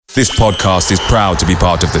This podcast is proud to be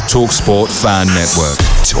part of the TalkSport Fan Network.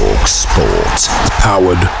 TalkSport.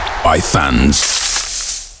 Powered by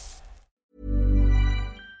fans.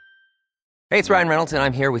 Hey, it's Ryan Reynolds, and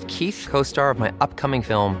I'm here with Keith, co-star of my upcoming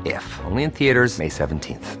film, If, only in theaters May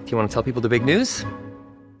 17th. Do you want to tell people the big news?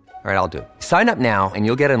 All right, I'll do it. Sign up now and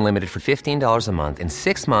you'll get unlimited for $15 a month and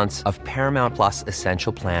 6 months of Paramount Plus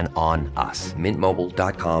Essential Plan on us.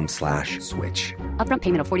 MintMobile.com/switch. Upfront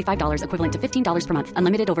payment of $45 equivalent to $15 per month.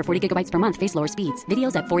 Unlimited over 40 gigabytes per month. Face lower speeds.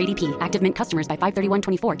 Videos at 480p. Active Mint customers by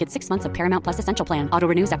 531.24 get 6 months of Paramount Plus Essential Plan. Auto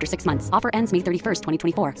renews after 6 months. Offer ends May 31st,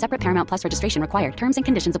 2024. Separate Paramount Plus registration required. Terms and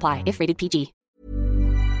conditions apply if rated PG.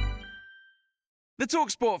 The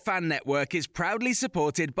TalkSport Fan Network is proudly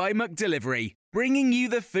supported by McDelivery, bringing you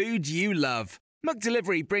the food you love.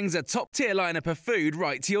 McDelivery brings a top-tier lineup of food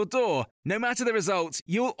right to your door. No matter the result,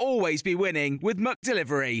 you'll always be winning with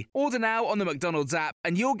McDelivery. Order now on the McDonald's app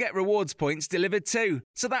and you'll get rewards points delivered too.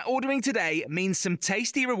 So that ordering today means some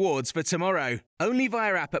tasty rewards for tomorrow. Only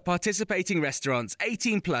via app at participating restaurants.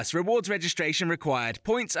 18 plus. Rewards registration required.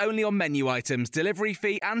 Points only on menu items. Delivery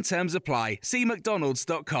fee and terms apply. See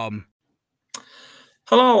mcdonalds.com.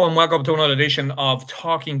 Hello and welcome to another edition of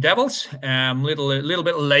Talking Devils. Little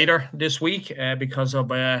bit later this week because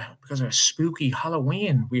of a spooky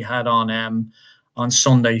Halloween we had on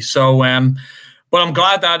Sunday. So, but I'm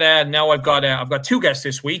glad that now I've got two guests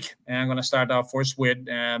this week. And I'm going to start off first with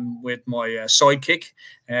my sidekick,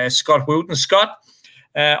 Scott Wootton. Scott,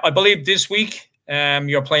 I believe this week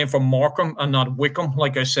you're playing for Morecambe and not Wickham,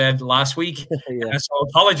 like I said last week. Yeah. So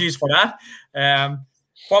apologies for that.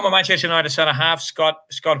 Former Manchester United centre-half, Scott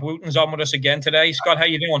Wootton's on with us again today. Scott, how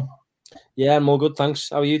you doing? Yeah, I'm all good,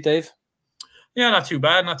 thanks. How are you, Dave? Yeah, not too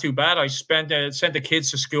bad. I sent the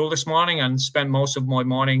kids to school this morning and spent most of my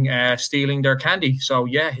morning stealing their candy. So,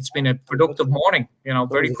 yeah, it's been a productive morning. You know,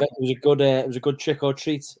 it was a good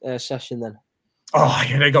trick-or-treat session then. Oh,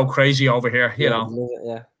 yeah, they go crazy over here, you know.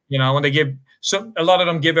 Yeah. You know, when they a lot of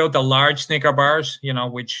them give out the large Snicker bars, you know,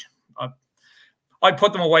 which I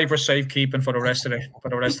put them away for safekeeping for the rest of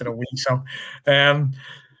the week. So, and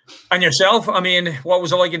yourself, I mean, what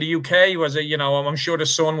was it like in the UK? Was it, you know, I'm sure the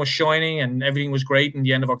sun was shining and everything was great in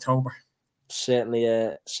the end of October. Certainly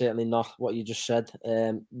not what you just said.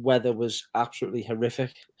 Weather was absolutely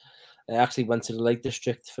horrific. I actually went to the Lake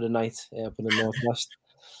District for the night up in the northwest,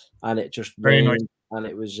 and it just rained. Nice. And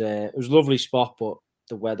it was a lovely spot, but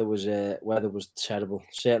the weather was terrible.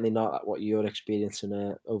 Certainly not what you're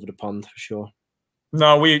experiencing over the pond for sure.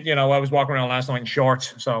 No, I was walking around last night in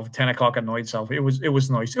shorts, so 10 o'clock at night, so it was nice. It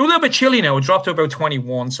was a little bit chilly now. It dropped to about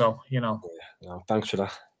 21, so, you know. Yeah, no, thanks for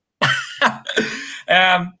that.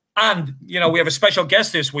 And, you know, we have a special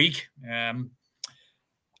guest this week.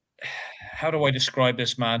 How do I describe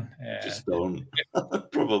this man? Just don't.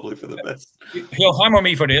 Probably for the best. He'll hammer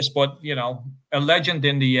me for this, but, you know, a legend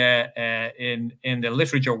in the in the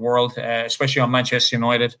literature world, especially on Manchester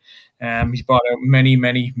United. He's brought out many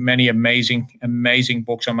amazing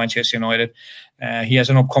books on Manchester United. He has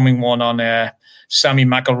an upcoming one on Sammy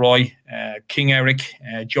McIlroy, King Eric,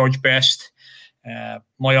 George Best,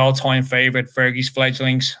 my all-time favorite, Fergie's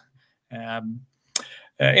Fledglings.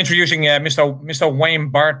 Introducing Mr. Wayne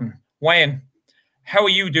Barton. Wayne, how are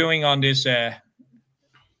you doing on this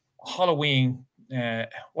Halloween?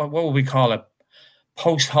 What will we call it?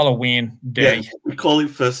 Post-Halloween day. Yeah, we call it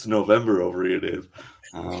 1st of November over here, Dave.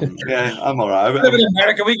 Yeah, I'm all right. We live in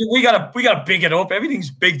America. We gotta big it up. Everything's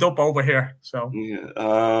bigged up over here. So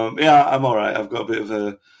yeah, I'm all right. I've got a bit of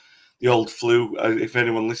the old flu. If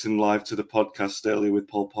anyone listened live to the podcast earlier with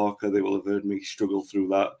Paul Parker, they will have heard me struggle through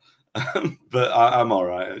that. But I'm all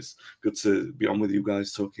right. It's good to be on with you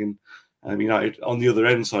guys talking United on the other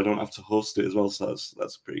end, so I don't have to host it as well. So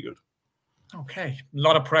that's pretty good. Okay, a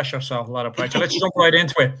lot of pressure. Let's jump right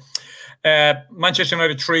into it. Manchester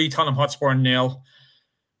United 3, Tottenham Hotspur 0.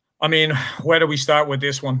 I mean, where do we start with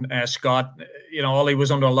this one, Scott? You know, Ollie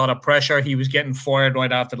was under a lot of pressure. He was getting fired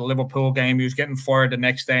right after the Liverpool game. He was getting fired the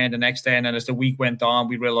next day, and as the week went on,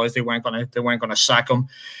 we realised they weren't going to sack him.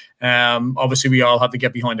 Obviously, we all had to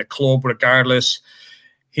get behind the club, regardless.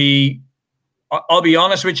 I'll be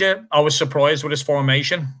honest with you, I was surprised with his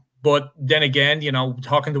formation. But then again, you know,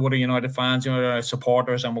 talking to other United fans, you know,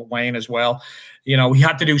 supporters, and with Wayne as well, you know, he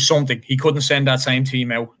had to do something. He couldn't send that same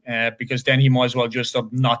team out because then he might as well just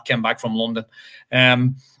have not come back from London.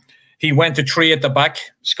 He went to 3 at the back.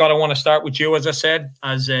 Scott, I want to start with you, as I said,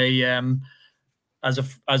 as a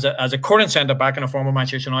current centre back and a former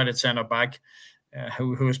Manchester United centre back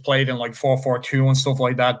who has played in like 4-4-2 and stuff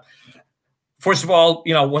like that. First of all,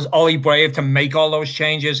 you know, was Ollie brave to make all those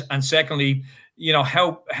changes? And secondly, you know,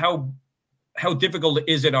 how how difficult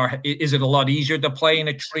is it, or is it a lot easier to play in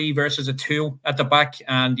a 3 versus a 2 at the back?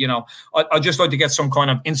 And, I'd just like to get some kind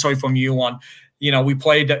of insight from you on, we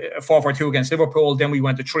played 4-4-2 against Liverpool, then we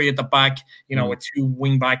went to 3 at the back, with 2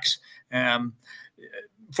 wing backs.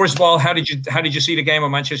 First of all, how did you see the game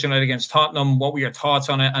of Manchester United against Tottenham? What were your thoughts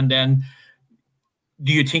on it? And then,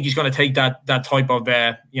 do you think he's going to take that type of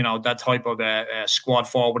squad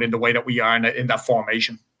forward in the way that we are in that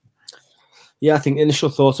formation? Yeah, I think initial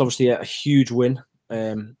thoughts, obviously a huge win.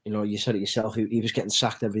 You said it yourself. He was getting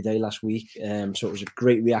sacked every day last week, so it was a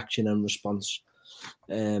great reaction and response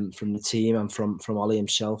from the team and from Ollie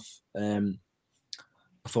himself. I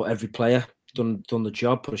thought every player done the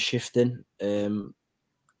job, put a shift in, and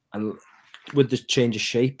with the change of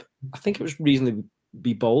shape, I think it was reasonably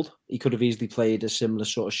be bold. He could have easily played a similar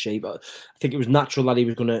sort of shape. I think it was natural that he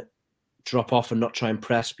was going to drop off and not try and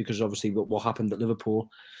press, because obviously what happened at Liverpool.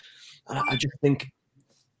 I just think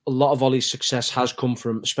a lot of Ollie's success has come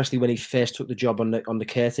from, especially when he first took the job on the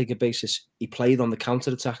caretaker basis, he played on the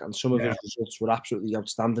counter-attack, and some of his results were absolutely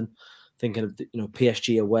outstanding. Thinking of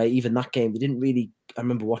PSG away, even that game, they didn't really, I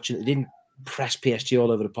remember watching it, they didn't press PSG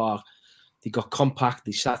all over the park. They got compact,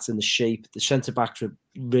 they sat in the shape, the centre-backs were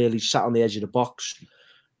really sat on the edge of the box,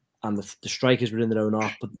 and the strikers were in their own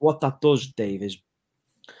half. But what that does, Dave, is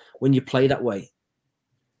when you play that way,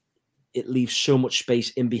 it leaves so much space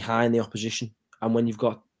in behind the opposition. And when you've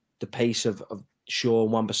got the pace of Shaw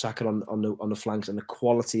and Wan-Bissaka on the flanks, and the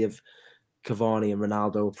quality of Cavani and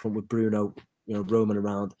Ronaldo up front with Bruno, roaming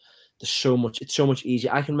around, it's so much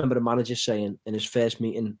easier. I can remember the manager saying in his first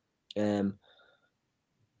meeting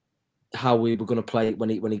how we were going to play when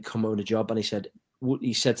he come on the job, and he said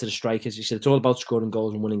to the strikers, he said, it's all about scoring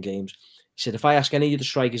goals and winning games. He said, if I ask any of the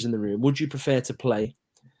strikers in the room, would you prefer to play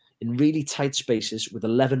in really tight spaces with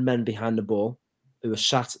 11 men behind the ball who are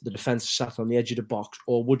the defence sat on the edge of the box,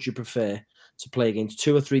 or would you prefer to play against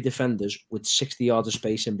 2 or 3 defenders with 60 yards of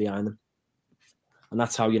space in behind them? And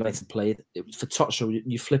that's how United played. It was for Tottenham. So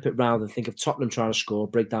you flip it round and think of Tottenham trying to score,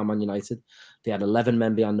 break down Man United. They had 11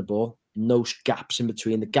 men behind the ball, no gaps in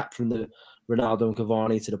between. The gap from the Ronaldo and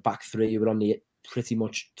Cavani to the back 3 were on the pretty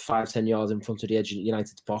much 5-10 yards in front of the edge of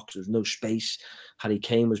United's box. There was no space. Harry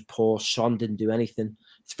Kane was poor. Son didn't do anything.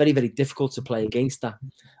 It's very, very difficult to play against that.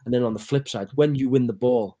 And then on the flip side, when you win the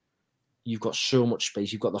ball, you've got so much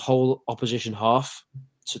space. You've got the whole opposition half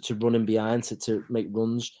to run in behind, to make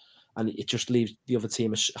runs. And it just leaves the other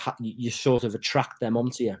team, you sort of attract them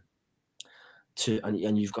onto you.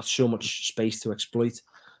 And you've got so much space to exploit.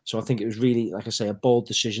 So I think it was really, like I say, a bold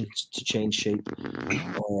decision to change shape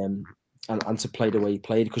and to play the way he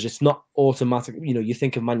played, because it's not automatic. You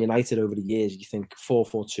think of Man United over the years, you think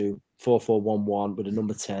 4-4-2, 4-4-1-1 with a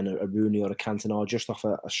number 10, a Rooney or a Cantona, just off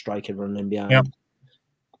a striker running behind. Yep.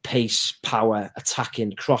 Pace, power,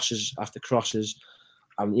 attacking, crosses after crosses.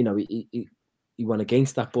 And, he went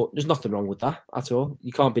against that, but there's nothing wrong with that at all.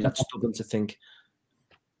 You can't be that stubborn to think.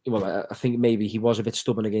 Well, I think maybe he was a bit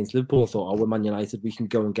stubborn against Liverpool. Thought, we're Man United, we can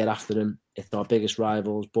go and get after them. It's our biggest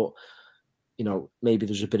rivals. But, maybe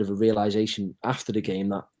there's a bit of a realization after the game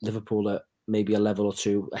that Liverpool are maybe a level or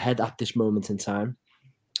 2 ahead at this moment in time.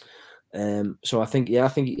 So I think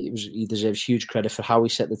he deserves huge credit for how he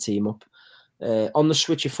set the team up. On the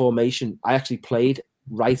switch of formation, I actually played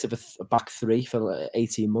right of a back 3 for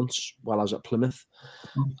 18 months while I was at Plymouth.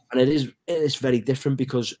 And it is very different,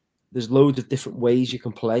 because there's loads of different ways you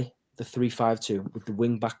can play the 3-5-2 with the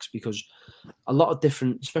wing backs, because a lot of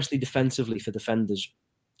different, especially defensively for defenders,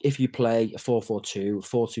 if you play a 4-4-2,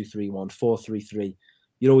 4-2-3-1, 4-3-3,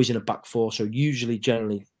 you're always in a back 4. So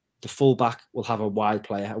generally, the full back will have a wide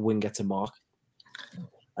player, a winger to mark.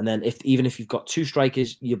 And then even if you've got 2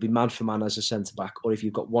 strikers, you'll be man for man as a centre-back. Or if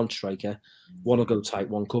you've got 1 striker, one will go tight,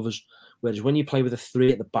 one covers. Whereas when you play with a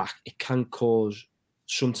 3 at the back, it can cause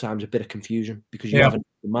sometimes a bit of confusion, because you have a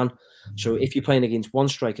man. So if you're playing against 1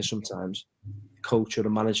 striker, sometimes the coach or the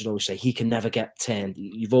manager always say, he can never get turned.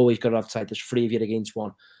 You've always got to have tight. There's 3 of you against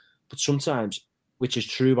 1. But sometimes, which is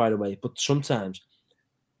true, by the way, but sometimes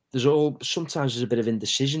there's a bit of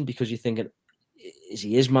indecision, because you're thinking, is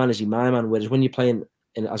he his man? Is he my man? Whereas when you're playing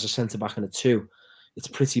as a centre-back and a 2, it's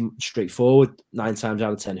pretty straightforward 9 times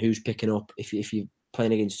out of 10 who's picking up. If you're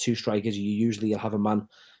playing against 2 strikers, you'll have a man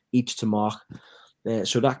each to mark.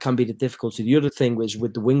 So that can be the difficulty. The other thing is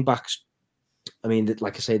with the wing-backs, I mean,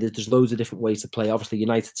 like I say, there's loads of different ways to play. Obviously,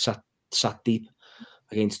 United sat deep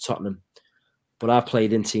against Tottenham. But I've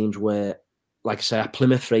played in teams where, like I say, at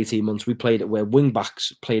Plymouth for 18 months, we played it where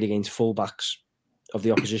wing-backs played against full-backs of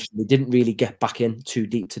the opposition. They didn't really get back in too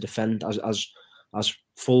deep to defend as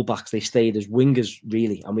full-backs. They stayed as wingers,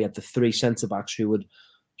 really. And we had the 3 centre-backs who would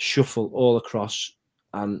shuffle all across,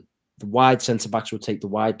 and the wide centre-backs would take the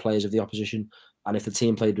wide players of the opposition. And if the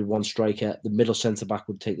team played with one striker, the middle centre-back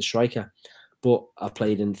would take the striker. But I've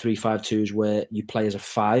played in 3-5-2s where you play as a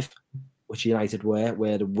 5, which United were,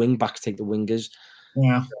 where the wing-backs take the wingers.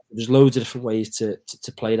 Yeah. There's loads of different ways to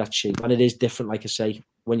play that shape. And it is different, like I say,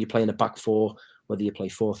 when you play in a back 4, whether you play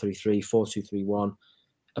 4-3-3, 4-2-3-1,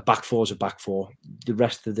 a back 4 is a back 4. The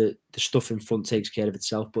rest of the stuff in front takes care of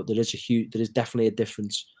itself. But there is definitely a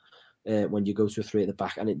difference when you go to a 3 at the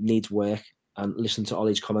back, and it needs work. And listen to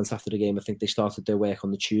Ollie's comments after the game. I think they started their work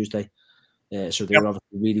on the Tuesday. So they were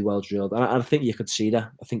obviously really well drilled. And I think you could see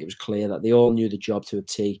that. I think it was clear that they all knew the job to a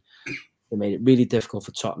T. They made it really difficult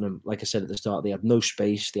for Tottenham. Like I said at the start, they had no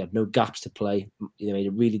space. They had no gaps to play. They made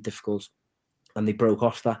it really difficult. And they broke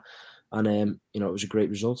off that. And, it was a great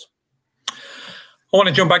result. I want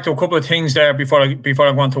to jump back to a couple of things there before I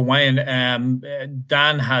go on to Wayne.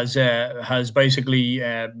 Dan has basically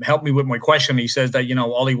helped me with my question. He says that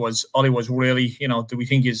Ollie was really do we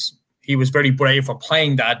think he was very brave for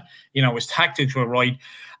playing that? His tactics were right,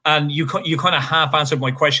 and you kind of half answered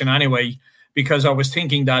my question anyway, because I was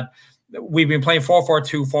thinking that we've been playing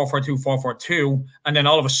 4-4-2, 4-4-2, 4-4-2, and then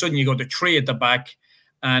all of a sudden you go to 3 at the back.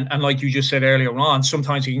 And like you just said earlier on,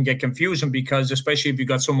 sometimes it can get confusing because, especially if you've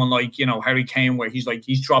got someone like, Harry Kane, where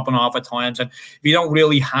he's dropping off at times. And if you don't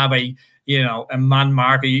really have a man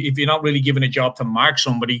marker, if you're not really given a job to mark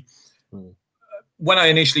somebody, when I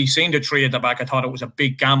initially seen the 3 at the back, I thought it was a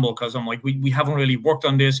big gamble because I'm like, we haven't really worked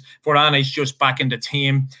on this. Varane's just back in the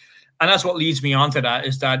team. And that's what leads me on to that,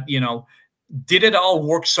 is that, did it all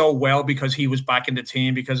work so well because he was back in the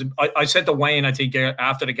team? Because I said to Wayne, I think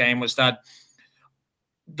after the game, was that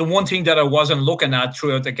the one thing that I wasn't looking at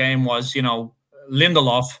throughout the game was,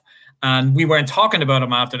 Lindelof, and we weren't talking about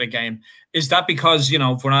him after the game. Is that because,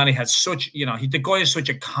 Varane has such, the guy is such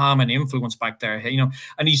a calm and influence back there,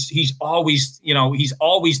 and he's always, he's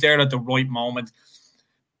always there at the right moment.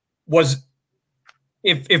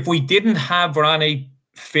 If we didn't have Varane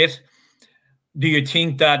fit, do you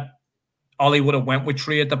think that Ollie would have went with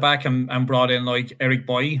 3 at the back and brought in like Eric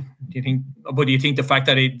Boy? Do you think the fact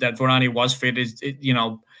that that Varane was fit is,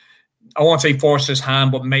 I won't say forced his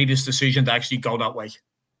hand, but made his decision to actually go that way?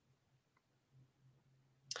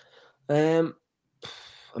 I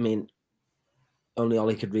mean, only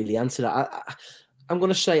Ollie could really answer that. I'm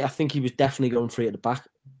going to say I think he was definitely going 3 at the back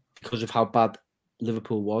because of how bad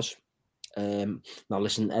Liverpool was. Now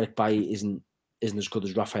listen, Eric Bailly isn't as good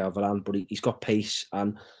as Raphael Varane, but he's got pace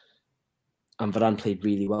and Varane played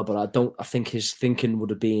really well, but I think his thinking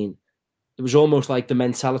would have been, it was almost like the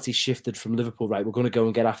mentality shifted from Liverpool, right? We're going to go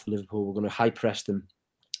and get after Liverpool. We're going to high press them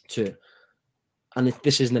and if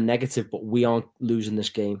this isn't a negative, but we aren't losing this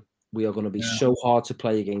game. We are going to be so hard to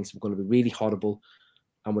play against. We're going to be really horrible.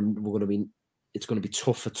 And it's going to be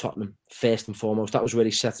tough for Tottenham, first and foremost. That was where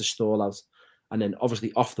he set a stall out. And then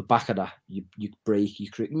obviously off the back of that, you break, you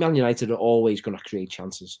create. Man United are always going to create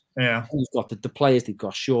chances. Yeah. You've got the players they've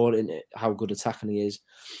got, Shaw in it, how good attacking he is,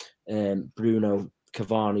 Bruno,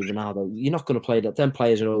 Cavani, Ronaldo. You're not going to play that. Them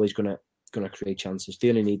players are always going to create chances. They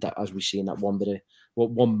only need that, as we see in that one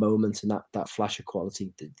moment and that flash of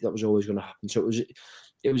quality. That was always going to happen. So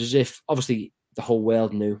it was as if obviously the whole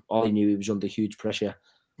world knew. Ollie knew he was under huge pressure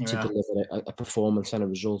to deliver a performance and a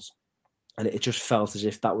result. And it just felt as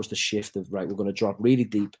if that was the shift of, right, we're going to drop really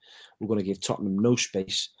deep. We're going to give Tottenham no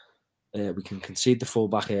space. We can concede the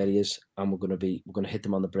full-back areas and we're going to hit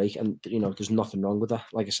them on the break. And, there's nothing wrong with that.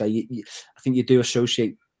 Like I say, I think you do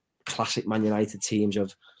associate classic Man United teams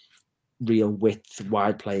of real width,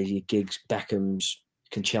 wide players, your Giggs, Beckhams,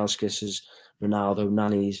 Kanchelskis, Ronaldo,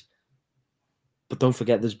 Nannies. But don't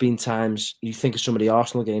forget, there's been times, you think of some of the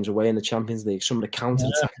Arsenal games away in the Champions League, some of the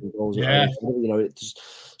counter-attacking goals. Yeah.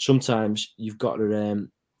 Sometimes you've got to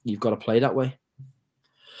play that way.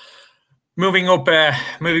 Moving up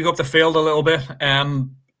the field a little bit.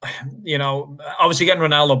 Obviously getting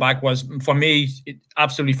Ronaldo back was, for me,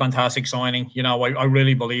 absolutely fantastic signing. I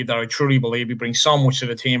really believe that. I truly believe he brings so much to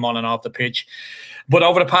the team on and off the pitch. But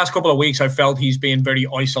over the past couple of weeks, I felt he's been very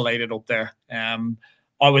isolated up there.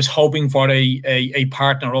 I was hoping for a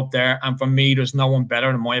partner up there, and for me, there's no one better,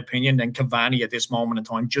 in my opinion, than Cavani at this moment in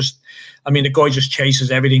time. The guy just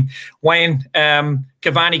chases everything. Wayne,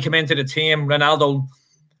 Cavani came into the team. Ronaldo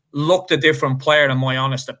looked a different player, in my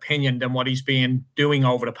honest opinion, than what he's been doing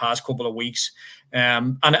over the past couple of weeks.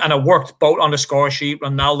 And it worked both on the score sheet.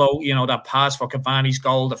 Ronaldo, that pass for Cavani's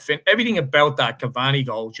goal, everything about that Cavani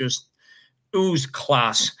goal just oozed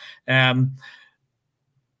class.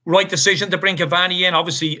 Right decision to bring Cavani in.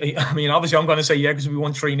 Obviously, I'm going to say yeah because we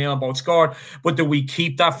won 3-0 and both scored. But do we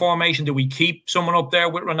keep that formation? Do we keep someone up there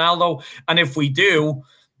with Ronaldo? And if we do,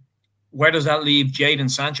 where does that leave Jadon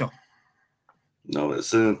Sancho? No,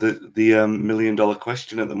 it's the $1 million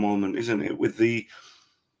question at the moment, isn't it? With the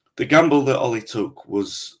gamble that Ollie took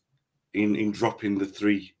was in dropping the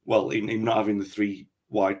three. Well, in not having the three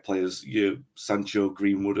wide players, Sancho,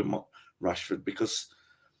 Greenwood, and Rashford, because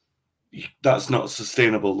that's not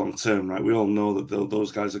sustainable long term, right? We all know that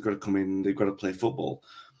those guys are going to come in, they've got to play football.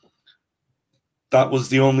 That was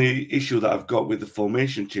the only issue that I've got with the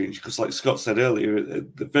formation change, because like Scott said earlier,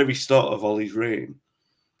 at the very start of Ollie's reign,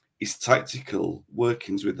 his tactical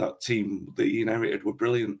workings with that team that he inherited were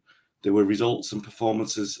brilliant. There were results and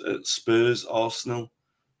performances at Spurs, Arsenal,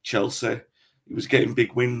 Chelsea. He was getting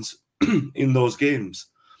big wins in those games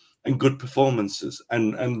and good performances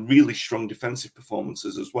and really strong defensive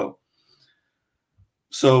performances as well.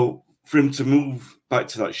 So for him to move back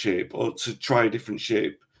to that shape or to try a different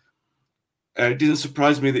shape, it didn't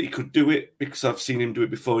surprise me that he could do it, because I've seen him do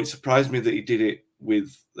it before. It surprised me that he did it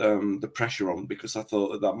with the pressure on, because I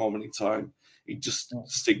thought at that moment in time he'd just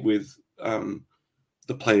stick with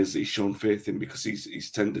the players that he's shown faith in, because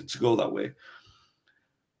he's tended to go that way.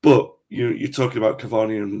 But you're talking about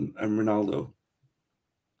Cavani and Ronaldo,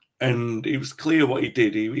 and it was clear what he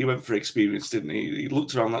did. He went for experience, didn't he? He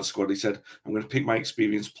looked around that squad. He said, "I'm going to pick my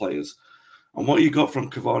experienced players." And what you got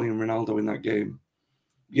from Cavani and Ronaldo in that game,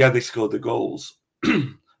 yeah, they scored the goals,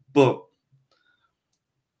 but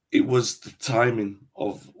it was the timing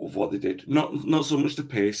of what they did. Not so much the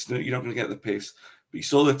pace. No, you're not going to get the pace, but you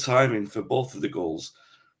saw the timing for both of the goals.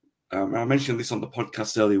 I mentioned this on the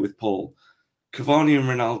podcast earlier with Paul. Cavani and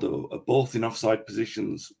Ronaldo are both in offside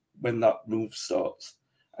positions when that move starts,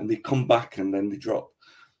 and they come back and then they drop.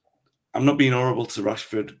 I'm not being horrible to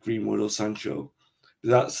Rashford, Greenwood, or Sancho.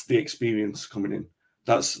 That's the experience coming in.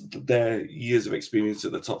 That's their years of experience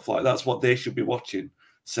at the top flight. That's what they should be watching,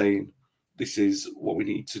 saying, this is what we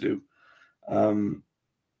need to do.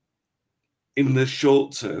 In the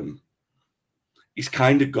short term, he's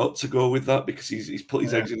kind of got to go with that, because he's put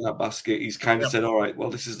his eggs in that basket. He's kind of said, all right, well,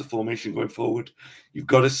 this is the formation going forward. You've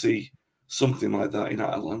got to see something like that in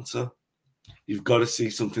Atalanta. You've got to see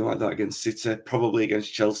something like that against City, probably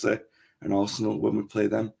against Chelsea and Arsenal when we play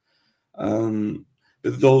them.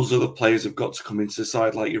 But those other players have got to come into the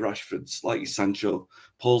side, like your Rashfords, like your Sancho.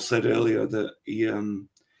 Paul said earlier that he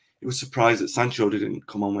was surprised that Sancho didn't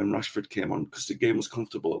come on when Rashford came on, because the game was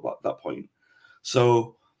comfortable at that point.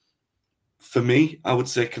 So for me, I would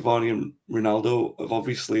say Cavani and Ronaldo have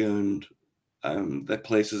obviously earned their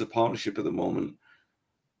place as a partnership at the moment.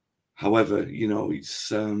 However,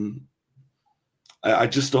 it's I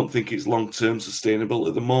just don't think it's long-term sustainable.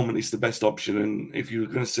 At the moment, it's the best option. And if you're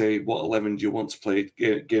going to say, what 11 do you want to play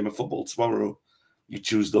a game of football tomorrow, you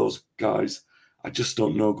choose those guys. I just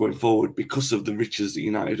don't know going forward, because of the riches that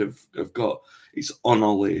United have got. It's on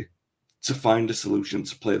Ollie to find a solution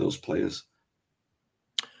to play those players.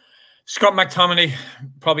 Scott McTominay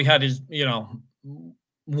probably had his,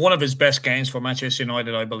 one of his best games for Manchester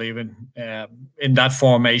United, I believe, in that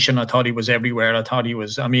formation. I thought he was everywhere. I thought he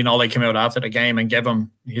was, Ollie came out after the game and gave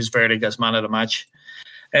him his verdict as man of the match.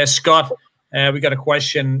 Scott, we got a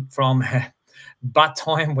question from Bat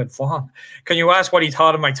Time with Vaughan. Can you ask what he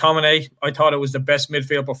thought of McTominay? I thought it was the best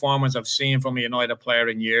midfield performance I've seen from a United player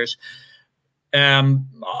in years.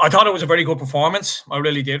 I thought it was a very good performance. I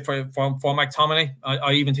really did for McTominay.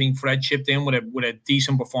 I even think Fred chipped in with a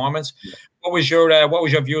decent performance. Yeah. What was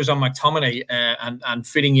your views on McTominay and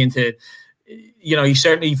fitting into? He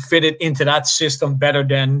certainly fitted into that system better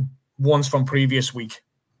than ones from previous week.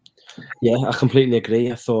 Yeah, I completely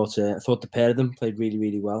agree. I thought the pair of them played really,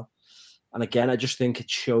 really well. And again, I just think it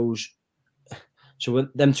shows. So when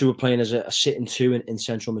them two were playing as a sitting two in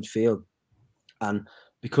central midfield, and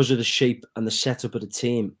because of the shape and the setup of the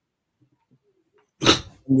team,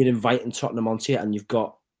 you're inviting Tottenham onto you, and you've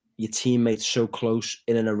got your teammates so close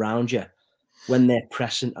in and around you. When they're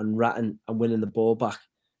pressing and ratting and winning the ball back,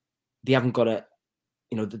 they haven't got to,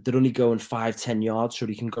 they're only going 5-10 yards, so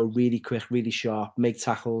they can go really quick, really sharp, make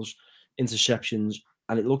tackles, interceptions,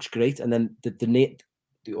 and it looks great. And then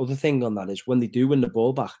the other thing on that is when they do win the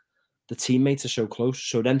ball back, the teammates are so close.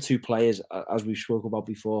 So them two players, as we've spoken about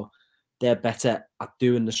before, they're better at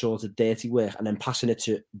doing the sort of dirty work and then passing it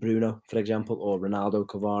to Bruno, for example, or Ronaldo,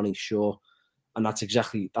 Cavani, Shaw, and that's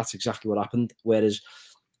exactly what happened. Whereas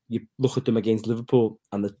you look at them against Liverpool,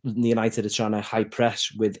 and the United are trying to high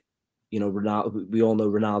press with, Ronaldo. We all know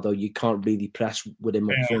Ronaldo. You can't really press with him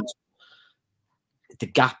up front. The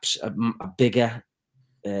gaps are bigger.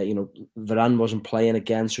 Varane wasn't playing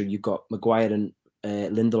again, so you've got Maguire and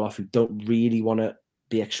Lindelof, who don't really want to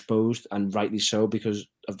be exposed, and rightly so, because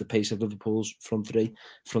of the pace of Liverpool's front three,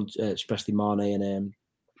 especially Mane and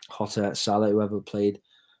Jota, Salah, whoever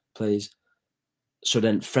plays. So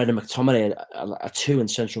then Fred and McTominay are two in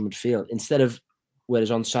central midfield instead of,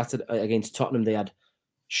 whereas on Saturday against Tottenham they had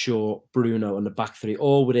Shaw, Bruno, and the back three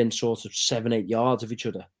all within sort of 7-8 yards of each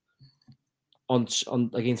other. On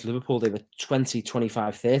against Liverpool they were 20,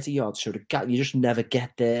 25, 30 yards. So the gap, you just never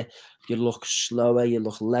get there. You look slower, you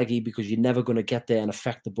look leggy because you're never going to get there and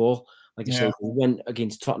affect the ball. Like I say, we went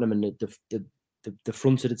against Tottenham and the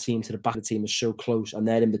front of the team to the back of the team is so close, and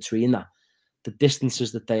they're in between that. The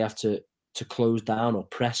distances that they have to close down or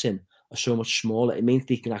press in are so much smaller. It means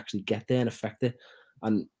they can actually get there and affect it.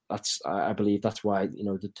 And I believe that's why,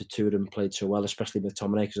 the two of them played so well, especially with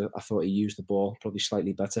McTominay, because I thought he used the ball probably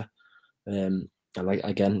slightly better. And like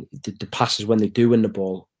again, the passes when they do win the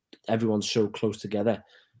ball, everyone's so close together.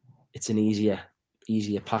 It's an easier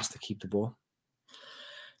pass to keep the ball.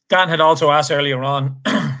 Dan had also asked earlier on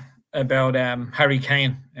about Harry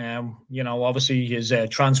Kane. Obviously his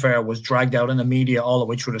transfer was dragged out in the media all the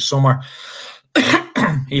way through the summer.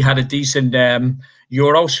 He had a decent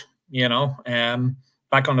Euros,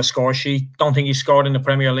 back on the score sheet. Don't think he scored in the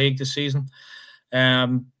Premier League this season.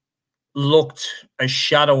 Looked a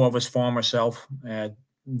shadow of his former self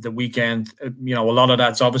the weekend. A lot of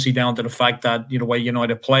that's obviously down to the fact that, the way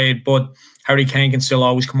United played, but Harry Kane can still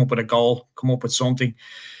always come up with a goal, come up with something.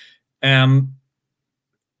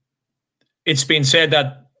 It's been said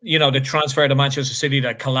that, the transfer to Manchester City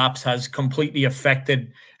that collapsed has completely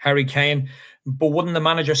affected Harry Kane. But wouldn't the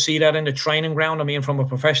manager see that in the training ground? I mean, from a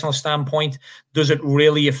professional standpoint, does it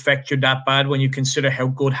really affect you that bad when you consider how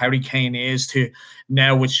good Harry Kane is to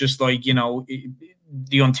now it's just like,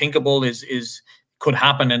 the unthinkable could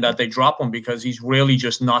happen and that they drop him because he's really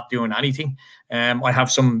just not doing anything. I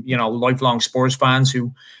have some, lifelong Spurs fans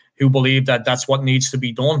who believe that that's what needs to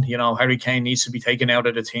be done. Harry Kane needs to be taken out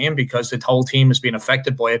of the team because the whole team has been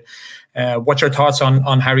affected by it. What's your thoughts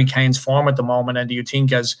on Harry Kane's form at the moment? And do you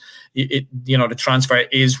think the transfer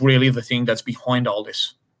is really the thing that's behind all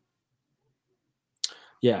this?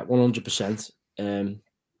 Yeah, 100%.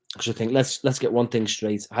 Because I think let's get one thing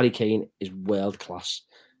straight. Harry Kane is world class,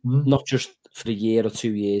 not just for the year or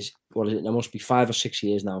 2 years. What is it? There must be 5 or 6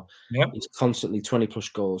 years now. Yep. He's constantly 20 plus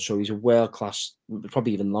goals. So he's a world class,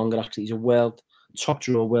 probably even longer actually. He's a top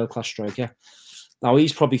drawer, world class striker. Now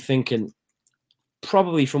he's probably thinking, from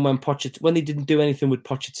when they didn't do anything with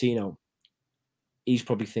Pochettino, he's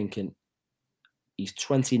probably thinking, he's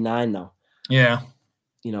 29 now. Yeah.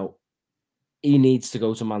 He needs to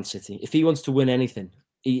go to Man City. If he wants to win anything,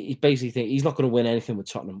 he basically thinks he's not going to win anything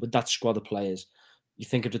with Tottenham, with that squad of players. You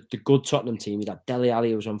think of the good Tottenham team, you had Dele Alli,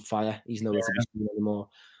 who was on fire. He's nowhere to be seen anymore.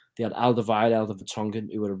 They had Alderweireld and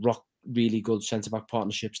Vertonghen, who were really good centre-back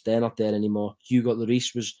partnerships. They're not there anymore. Hugo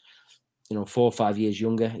Lloris was, 4 or 5 years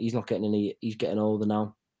younger. He's not getting any. He's getting older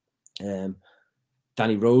now.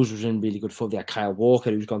 Danny Rose was in really good form. They had Kyle Walker,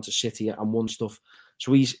 who's gone to City and won stuff.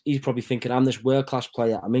 So he's probably thinking, I'm this world-class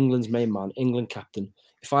player. I'm England's main man, England captain.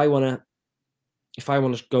 If I want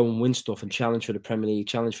to go and win stuff and challenge for the Premier League,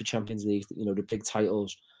 challenge for Champions League, the big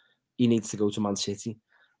titles, he needs to go to Man City.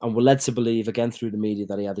 And we're led to believe, again, through the media,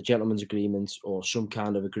 that he had a gentleman's agreement or some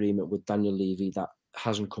kind of agreement with Daniel Levy that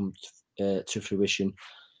hasn't come to fruition.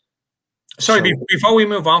 Sorry, before we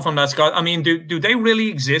move on from that, Scott, I mean, do they really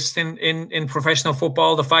exist in professional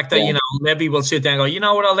football? The fact that, Levy will sit there and go, you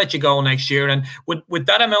know what, I'll let you go next year. And with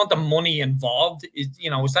that amount of money involved, is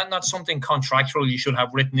that not something contractual you should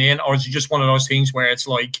have written in? Or is it just one of those things where it's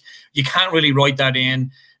like, you can't really write that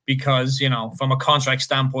in because, from a contract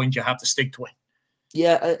standpoint, you have to stick to it?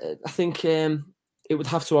 Yeah, I think it would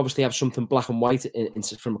have to obviously have something black and white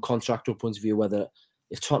from a contractual point of view, whether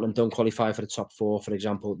if Tottenham don't qualify for the top 4, for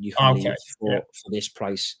example, you can leave for this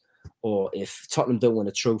price. Or if Tottenham don't win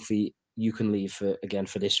a trophy, you can leave for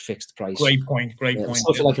this fixed price. Great point.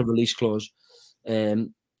 Something like a release clause.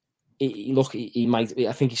 He might.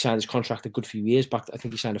 I think he signed his contract a good few years back. I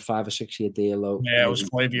think he signed a 5 or 6 year deal. Yeah, it was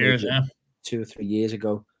 5 years. 2 or 3 years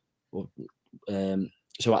ago.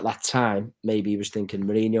 So at that time, maybe he was thinking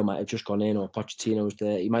Mourinho might have just gone in, or Pochettino was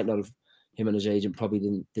there. He might not have. Him and his agent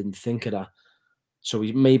probably didn't think of that. So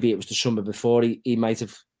maybe it was the summer before. He might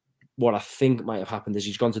have. What I think might have happened is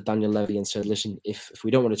he's gone to Daniel Levy and said, "Listen, if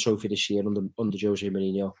we don't win a trophy this year under Jose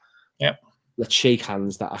Mourinho, let's shake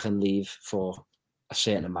hands that I can leave for a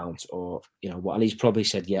certain amount, or what." And he's probably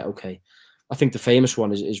said, "Yeah, okay." I think the famous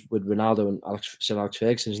one is with Ronaldo and Alex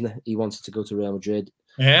Ferguson, isn't it? He wanted to go to Real Madrid.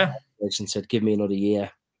 Yeah, Ferguson said, "Give me another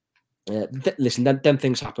year." Listen, them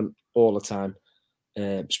things happen all the time,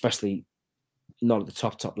 especially not at the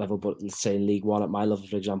top level, but let's say in League One at my level,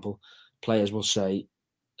 for example, players will say,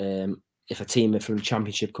 if a team from the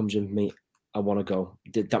Championship comes in with me, I want to go.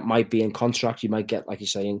 That might be in contract. You might get, like you're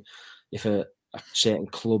saying, if a certain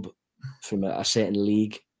club from a certain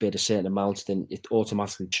league bid a certain amount, then it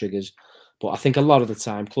automatically triggers. But I think a lot of the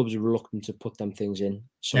time clubs are reluctant to put them things in,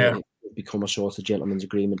 so it become a sort of gentleman's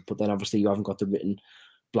agreement. But then obviously you haven't got the written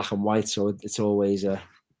black and white, so it's always a.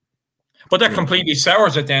 But that completely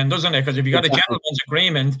sours it then, doesn't it? Because if you got a gentleman's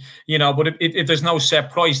agreement, but if there's no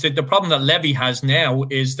set price, the problem that Levy has now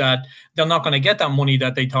is that they're not going to get that money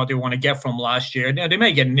that they thought they want to get from last year. Now, they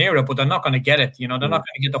may get near it, but they're not going to get it. They're not going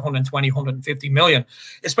to get the 120, 150 million,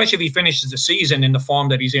 especially if he finishes the season in the form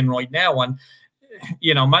that he's in right now. And,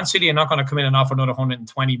 Man City are not going to come in and offer another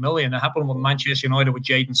 120 million. It happened with Manchester United with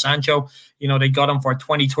Jadon Sancho. They got him for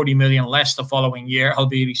 20, 30 million less the following year,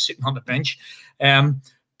 albeit he's sitting on the bench.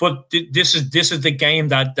 But this is the game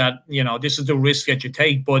that this is the risk that you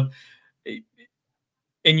take. But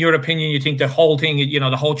in your opinion, you think the whole thing,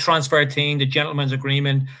 the whole transfer thing, the gentleman's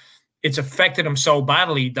agreement, it's affected him so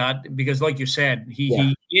badly that because, like you said,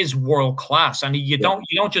 he is world class, and you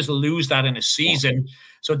don't just lose that in a season.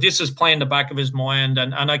 So this is playing the back of his mind,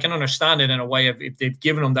 and I can understand it in a way if they've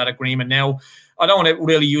given him that agreement. Now, I don't want to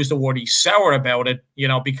really use the word he's sour about it,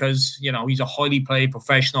 because he's a highly paid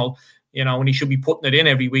professional. And he should be putting it in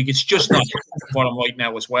every week. It's just not for him right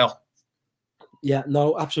now as well. Yeah,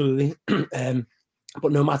 no, absolutely.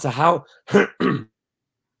 But no matter how,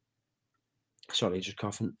 sorry, just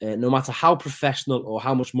coughing. No matter how professional or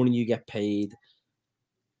how much money you get paid,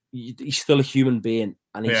 he's still a human being,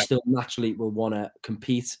 and he still naturally will want to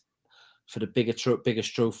compete for the biggest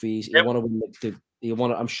trophies. He'll want to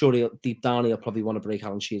win I'm sure deep down he'll probably want to break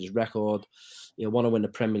Alan Shearer's record. He'll want to win the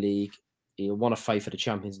Premier League. He'll want to fight for the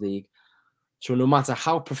Champions League. So no matter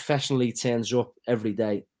how professionally he turns up every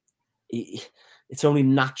day, it's only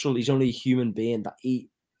natural. He's only a human being that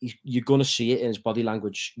you're going to see it in his body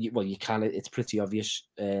language. You can. It's pretty obvious.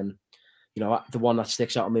 The one that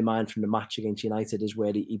sticks out in my mind from the match against United is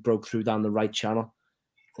where he broke through down the right channel,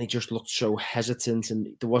 and he just looked so hesitant, and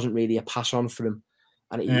there wasn't really a pass on for him,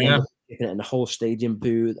 and he ended up kicking it, and the whole stadium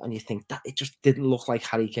booed, and you think that it just didn't look like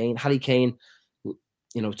Harry Kane. Harry Kane,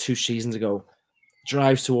 2 seasons ago,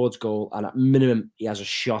 drives towards goal, and at minimum he has a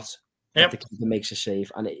shot that the keeper makes a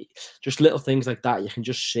save, and just little things like that you can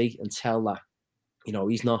just see and tell that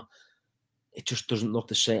he's not. It just doesn't look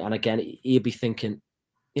the same. And again, he'd be thinking,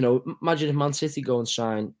 imagine if Man City go and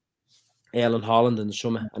sign Erling Haaland in the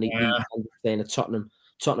summer, and he'd be staying at Tottenham.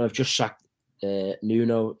 Tottenham have just sacked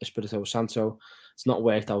Nuno Espirito Santo. It's not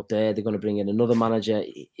worked out there. They're going to bring in another manager.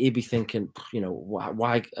 He'd be thinking,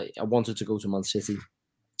 why I wanted to go to Man City.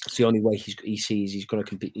 It's the only way he sees he's going to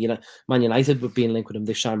compete. Man United would be in link with him.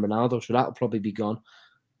 They've signed Ronaldo, so that'll probably be gone.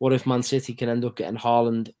 What if Man City can end up getting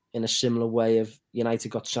Haaland in a similar way of United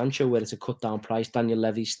got Sancho, where it's a cut down price? Daniel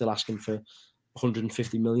Levy's still asking for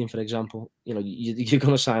 150 million, for example. You're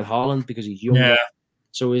going to sign Haaland because he's younger. Yeah.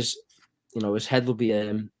 So his head will be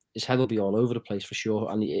all over the place for sure.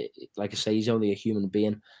 And like I say, he's only a human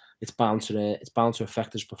being. It's bound to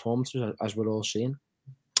affect his performances, as we're all seeing.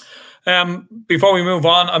 Before we move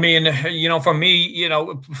on, I mean, for me,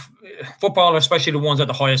 football, especially the ones at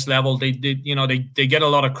the highest level, they get a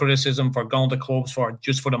lot of criticism for going to clubs for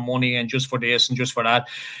the money and just for this and just for that.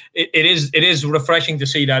 It is refreshing to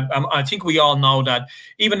see that. I think we all know that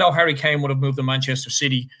even though Harry Kane would have moved to Manchester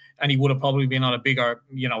City and he would have probably been on a bigger,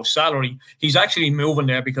 salary, he's actually moving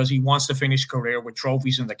there because he wants to finish his career with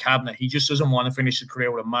trophies in the cabinet. He just doesn't want to finish his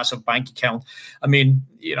career with a massive bank account. I mean,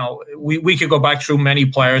 we could go back through many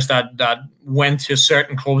players that went to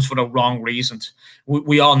certain clubs for the wrong reasons.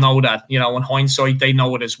 We all know that, in hindsight, they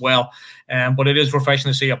know it as well. But it is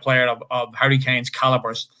refreshing to see a player of Harry Kane's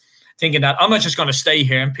calibers thinking that I'm not just going to stay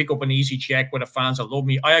here and pick up an easy check with the fans that love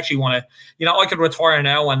me. I actually want to, I could retire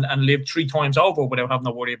now and live 3 times over without having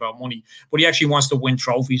to worry about money. But he actually wants to win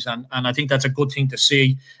trophies. And I think that's a good thing to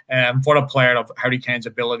see for a player of Harry Kane's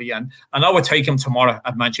ability. And I would take him tomorrow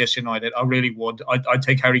at Manchester United. I really would. I'd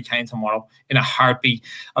take Harry Kane tomorrow in a heartbeat.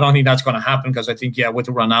 I don't think that's going to happen because I think, with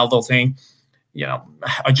the Ronaldo thing,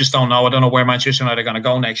 I just don't know. I don't know where Manchester United are going to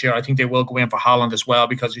go next year. I think they will go in for Haaland as well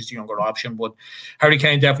because he's the younger option. But Harry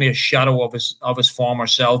Kane definitely a shadow of his former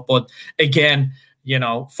self. But again,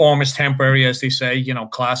 form is temporary, as they say.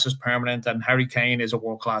 Class is permanent, and Harry Kane is a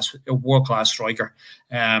world class striker.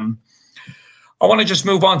 I want to just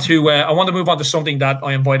move on to something that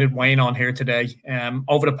I invited Wayne on here today.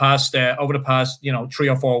 Over the past 3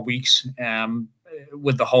 or 4 weeks,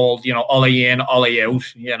 with the whole Ole in, Ole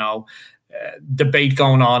out, debate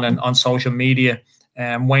going on social media.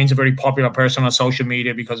 Wayne's a very popular person on social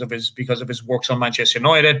media because of his works on Manchester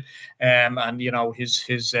United, and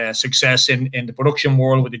his success in the production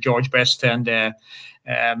world with the George Best and the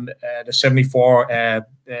 74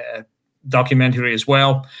 documentary as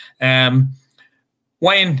well.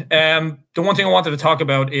 Wayne, the one thing I wanted to talk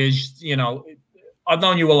about is, I've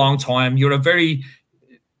known you a long time. You're a very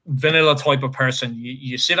vanilla type of person.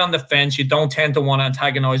 You sit on the fence. You don't tend to want to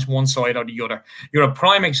antagonize one side or the other. You're a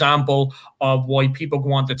prime example of why people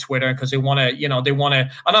go onto Twitter, because they want to,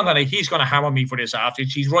 and he's going to hammer me for this after.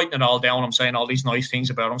 He's writing it all down. I'm saying all these nice things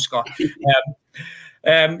about him, Scott.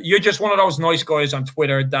 You're just one of those nice guys on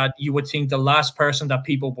Twitter that you would think the last person that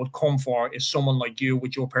people would come for is someone like you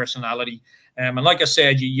with your personality. And like I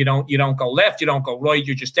said, you don't go left, you don't go right.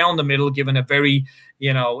 You're just down the middle, giving a very,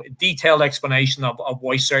 detailed explanation of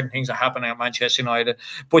why certain things are happening at Manchester United.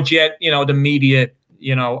 But yet, the media,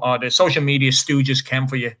 the social media stooges came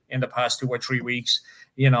for you in the past 2 or 3 weeks.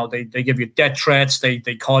 They give you death threats. They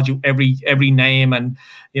called you every name, and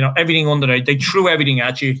everything under there. They threw everything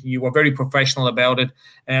at you. You were very professional about it,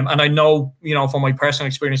 and I know from my personal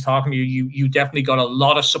experience talking to you, you definitely got a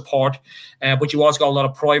lot of support, but you also got a lot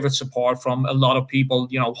of private support from a lot of people,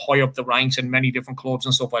 high up the ranks in many different clubs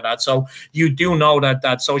and stuff like that. So you do know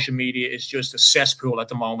that social media is just a cesspool at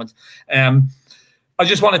the moment. I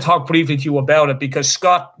just want to talk briefly to you about it because,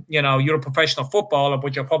 Scott, you're a professional footballer,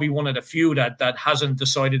 but you're probably one of the few that hasn't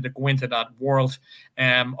decided to go into that world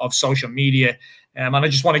of social media. And I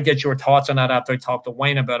just want to get your thoughts on that after I talk to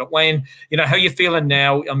Wayne about it. Wayne, how you feeling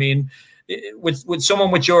now? I mean, with someone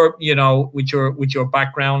with your, with your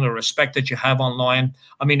background or respect that you have online,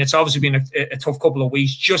 I mean, it's obviously been a tough couple of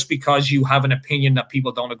weeks just because you have an opinion that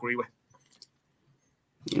people don't agree with.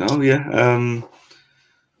 Oh, yeah.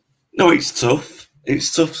 No, it's tough.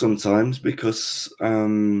 It's tough sometimes because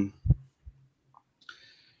you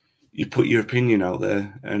put your opinion out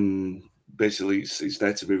there, and basically it's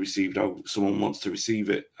there to be received how someone wants to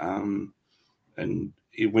receive it. And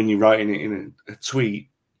when you're writing it in a tweet,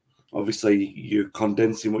 obviously you're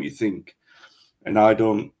condensing what you think. And I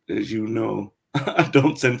don't, as you know, I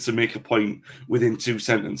don't tend to make a point within 2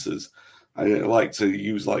 sentences. I like to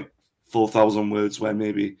use like 4,000 words where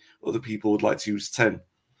maybe other people would like to use 10.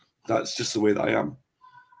 That's just the way that I am.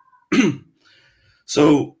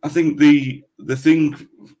 So I think the thing,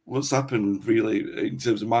 what's happened really in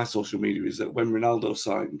terms of my social media is that when Ronaldo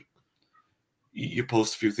signed, you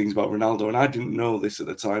post a few things about Ronaldo, and I didn't know this at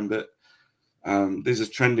the time, but there's a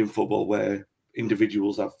trend in football where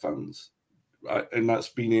individuals have fans, right? And that's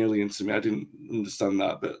been alien to me. I didn't understand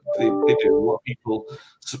that, but they do. A lot of people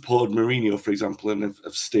supported Mourinho, for example, and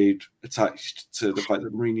have stayed attached to the fact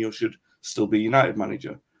that Mourinho should still be United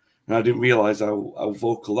manager. And I didn't realise how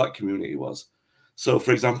vocal that community was. So,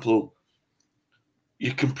 for example,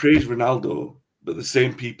 you can praise Ronaldo, but the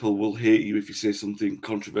same people will hate you if you say something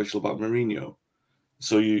controversial about Mourinho.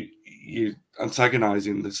 So you're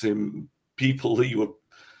antagonising the same people that you were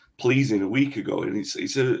pleasing a week ago, and it's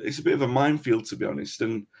a bit of a minefield, to be honest.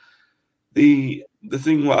 And the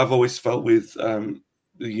thing what I've always felt with the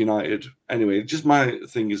United, anyway, just my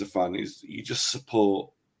thing as a fan is you just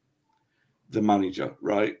support the manager,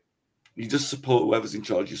 right? You just support whoever's in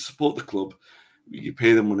charge. You support the club. You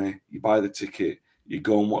pay the money. You buy the ticket. You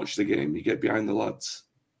go and watch the game. You get behind the lads.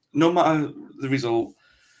 No matter the result,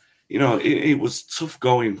 it was tough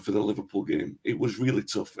going for the Liverpool game. It was really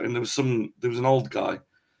tough. And there was an old guy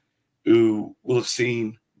who will have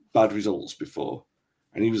seen bad results before.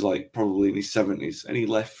 And he was like probably in his 70s. And he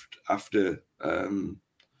left after 2-0.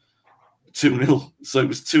 So it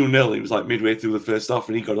was 2-0. He was like midway through the first half,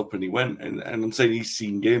 and he got up and he went. And I'm saying he's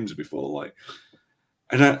seen games before,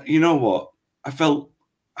 and you know what? I felt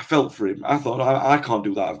for him. I thought I can't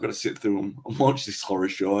do that. I've got to sit through and watch this horror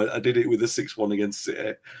show. I did it with a 6-1 against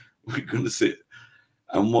City. We're going to sit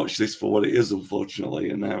and watch this for what it is,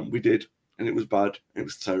 unfortunately, and we did, and it was bad. It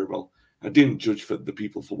was terrible. I didn't judge for the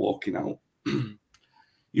people for walking out.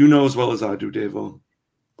 You know as well as I do, Davo,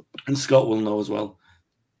 and Scott will know as well.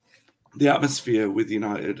 The atmosphere with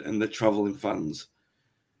United and the travelling fans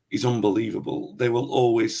is unbelievable. They will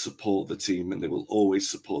always support the team and they will always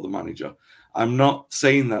support the manager. I'm not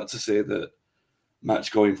saying that to say that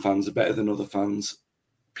match-going fans are better than other fans.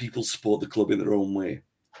 People support the club in their own way.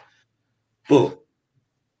 But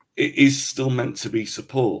it is still meant to be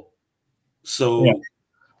support. So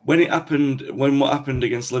when what happened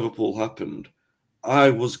against Liverpool happened, I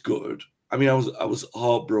was gutted. I mean, I was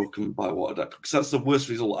heartbroken by what had happened, because that's the worst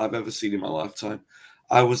result I've ever seen in my lifetime.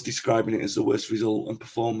 I was describing it as the worst result and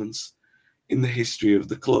performance in the history of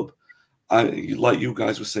the club. Like you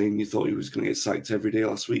guys were saying, you thought he was going to get sacked every day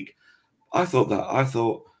last week. I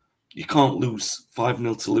thought you can't lose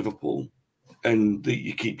 5-0 to Liverpool and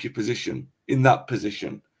you keep your position in that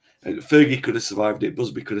position. Fergie could have survived it,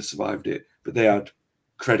 Busby could have survived it, but they had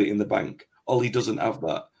credit in the bank. Ollie doesn't have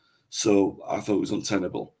that. So I thought it was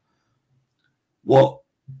untenable. What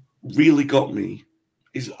really got me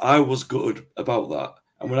is I was gutted about that.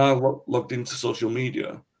 And when I logged into social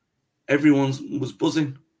media, everyone was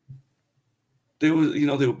buzzing. They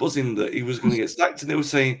were buzzing that he was going to get sacked, and they were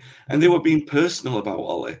saying, and they were being personal about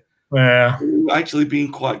Ollie. Yeah. They were actually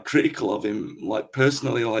being quite critical of him, like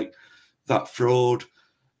personally, like that fraud,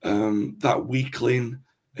 that weakling.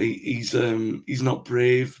 He's not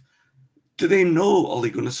brave. Do they know Ole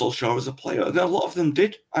Gunnar Solskjaer as a player? And a lot of them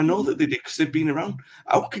did. I know that they did because they've been around.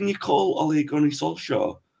 How can you call Ole Gunnar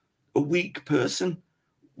Solskjaer a weak person?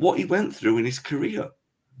 What he went through in his career,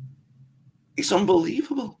 it's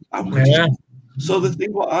unbelievable. How could you? So the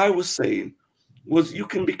thing what I was saying was, you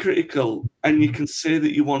can be critical and you can say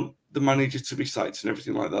that you want the manager to be sacked and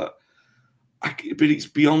everything like that, but it's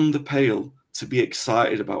beyond the pale to be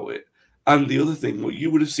excited about it. And the other thing, what you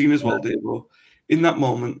would have seen as well, Davo, in that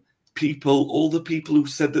moment, all the people who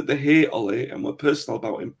said that they hate Ole and were personal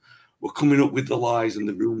about him, were coming up with the lies and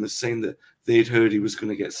the rumours saying that they'd heard he was going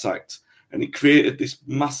to get sacked. And it created this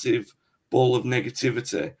massive ball of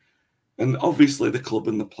negativity. And obviously the club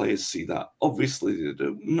and the players see that. Obviously they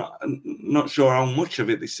do. Not sure how much of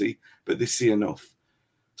it they see, but they see enough.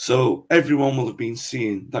 So everyone will have been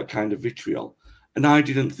seeing that kind of vitriol. And I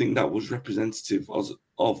didn't think that was representative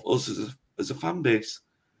of us as a fan base.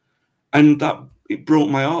 And that it broke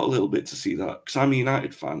my heart a little bit to see that, because I'm a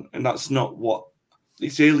United fan, and that's not what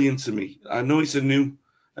it's alien to me. I know it's a new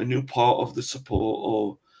part of the support,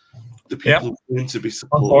 or the people who are going to be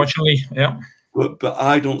supported. Unfortunately, yeah. But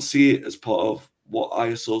I don't see it as part of what I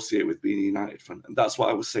associate with being a United fan. And that's what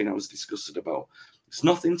I was saying I was disgusted about. It's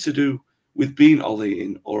nothing to do with being Ole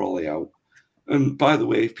in or Ole out. And by the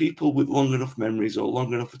way, if people with long enough memories or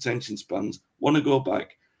long enough attention spans want to go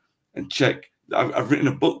back and check, I've written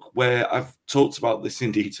a book where I've talked about this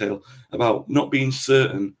in detail, about not being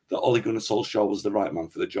certain that Ole Gunnar Solskjaer was the right man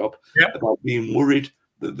for the job, about being worried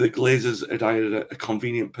that the Glazers had hired a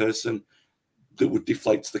convenient person that would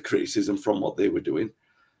deflect the criticism from what they were doing.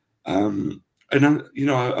 And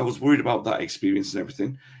I was worried about that experience and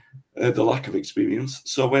everything, the lack of experience.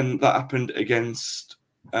 So when that happened against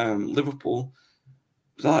Liverpool,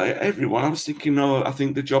 like everyone, I was thinking, no, I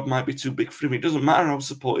think the job might be too big for him. It doesn't matter how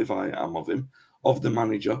supportive I am of him, of the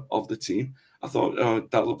manager, of the team. I thought, oh,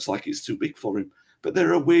 that looks like it's too big for him. But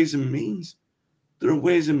there are ways and means. There are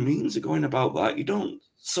ways and means of going about that. You don't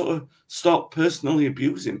sort of start personally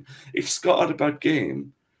abusing. If Scott had a bad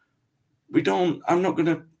game, I'm not going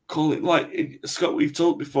to call it like Scott, we've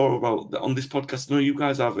talked before about on this podcast. No, you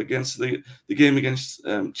guys have, against the game against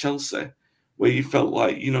Chelsea, where you felt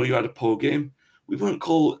like, you had a poor game.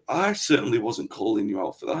 I certainly wasn't calling you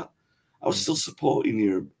out for that. I was still supporting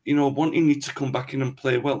you, wanting you to come back in and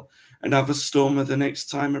play well and have a stormer the next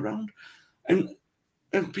time around. And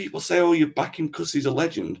people say, oh, you're back him because he's a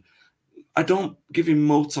legend. I don't give him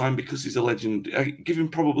more time because he's a legend. I give him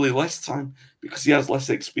probably less time because he has less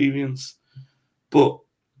experience. But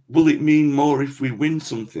will it mean more if we win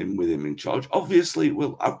something with him in charge? Obviously it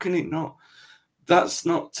will. How can it not? That's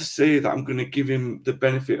not to say that I'm going to give him the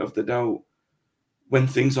benefit of the doubt when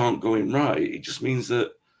things aren't going right. It just means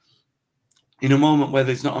that in a moment where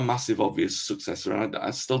there's not a massive obvious successor, and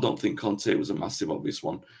I still don't think Conte was a massive obvious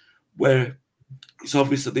one, where it's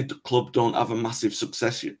obvious that the club don't have a massive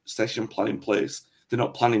succession plan in place. They're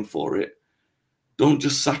not planning for it. Don't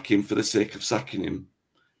just sack him for the sake of sacking him.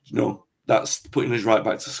 That's putting us right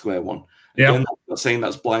back to square one. Again, I'm not saying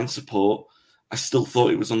that's blind support. I still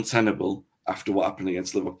thought it was untenable after what happened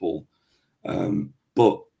against Liverpool.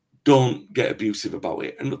 But don't get abusive about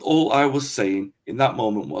it. And all I was saying in that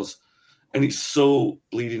moment was, and it's so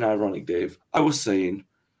bleeding ironic, Dave, I was saying,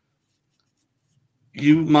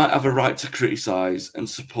 you might have a right to criticise and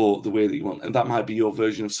support the way that you want, and that might be your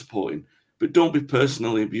version of supporting, but don't be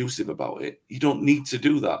personally abusive about it. You don't need to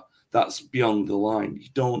do that. That's beyond the line. You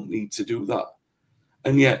don't need to do that.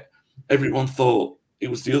 And yet, everyone thought it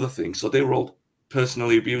was the other thing. So they were all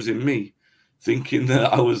personally abusing me, thinking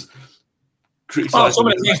that I was criticising. Oh, some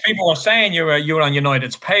of the things people were saying, you were on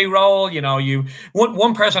United's payroll.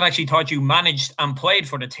 One person actually thought you managed and played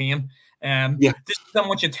for the team. This is how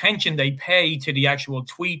much attention they pay to the actual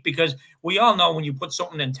tweet, because we all know when you put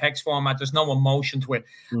something in text format, there's no emotion to it,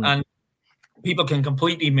 and people can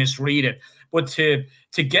completely misread it. But to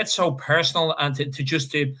get so personal and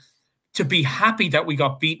to be happy that we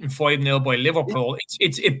got beaten 5-0 by Liverpool,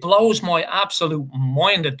 it blows my absolute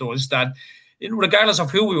mind. It does that, regardless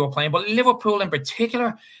of who we were playing, but Liverpool in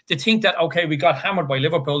particular, to think that, okay, we got hammered by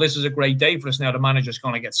Liverpool, this is a great day for us now, the manager's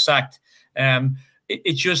going to get sacked.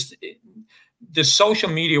 The social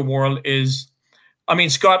media world is,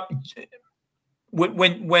 Scott,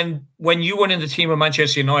 when you went in the team of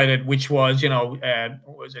Manchester United, which was,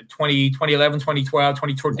 was it 2011, 2012,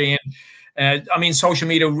 2013? I mean, social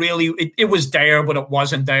media really, it was there, but it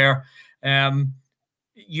wasn't there.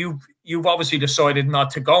 You've obviously decided not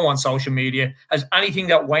to go on social media. Has anything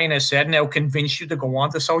that Wayne has said now convinced you to go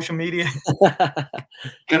on to social media?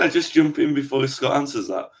 Can I just jump in before Scott answers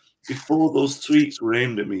that? Before those tweets were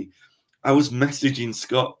aimed at me, I was messaging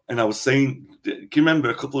Scott and I was saying, can you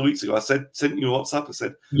remember a couple of weeks ago, I sent you a WhatsApp, I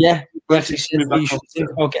said, yeah, you actually said you should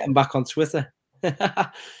think about getting back on Twitter.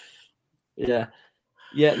 Yeah,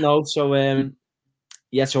 no, so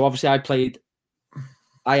so obviously I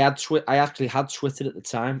actually had Twitter at the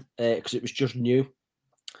time because it was just new.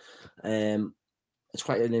 It's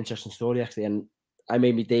quite an interesting story actually, and I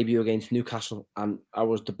made my debut against Newcastle, and I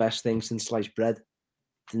was the best thing since sliced bread.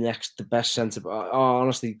 The best centre.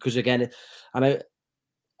 Honestly, because again, and I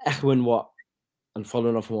echoing what and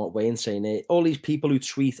following up on what Wayne's saying, all these people who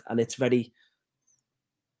tweet, and it's very,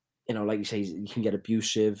 like you say, you can get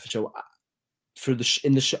abusive. So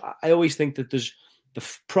I always think that there's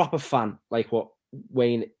the proper fan, like what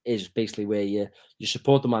Wayne is, basically where you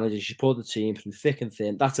support the manager, you support the team through thick and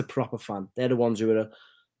thin. That's a proper fan. They're the ones who are.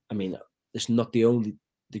 I mean, it's not the only.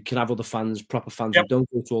 They can have other fans, proper fans who don't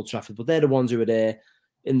go to Old Trafford, but they're the ones who are there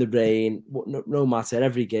in the rain, no matter,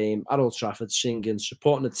 every game at Old Trafford, singing,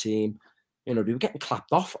 supporting the team. They were getting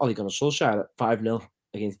clapped off. Ole Gunnar Solskjaer at 5-0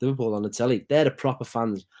 against Liverpool on the telly. They're the proper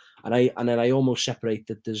fans, and then I almost separate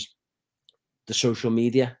that there's the social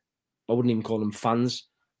media. I wouldn't even call them fans,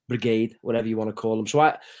 brigade, whatever you want to call them.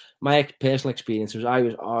 So my personal experience was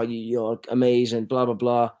you're amazing, blah blah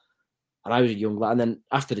blah, and I was a young lad. And then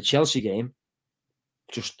after the Chelsea game,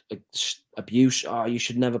 just abuse. You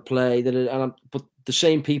should never play. But the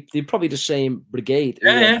same people, they're probably the same brigade.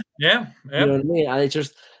 Yeah. You know what I mean?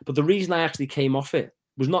 And but the reason I actually came off it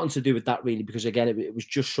was nothing to do with that really, because again, it was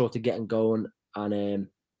just sort of getting going, and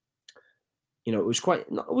it was quite,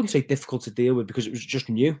 I wouldn't say difficult to deal with because it was just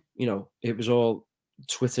new. It was all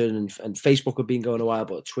Twitter and Facebook had been going a while,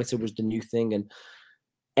 but Twitter was the new thing, and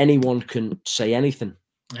anyone can say anything.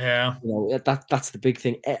 Yeah. That's the big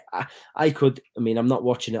thing. I'm not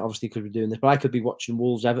watching it obviously because we're doing this, but I could be watching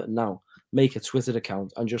Wolves Everton now, make a Twitter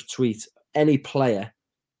account and just tweet any player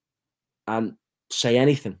and say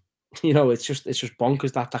anything. It's just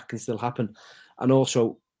bonkers that can still happen. And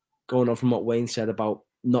also going on from what Wayne said about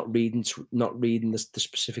not reading the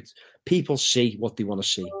specifics, people see what they want to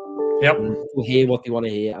see. Yep. People hear what they want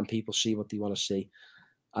to hear, and people see what they want to see,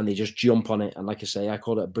 and they just jump on it. And like I say, I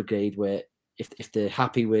call it a brigade, where if they're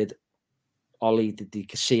happy with Ollie, they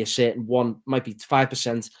can see a certain one, might be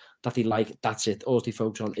 5% that they like, that's it, all they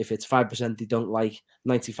focus on. If it's 5% they don't like,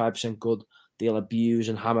 95% good, they'll abuse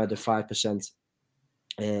and hammer the 5%.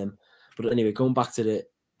 But anyway, going back to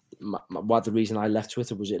the reason I left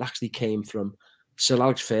Twitter was it actually came from Sir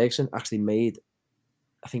Alex Ferguson actually made,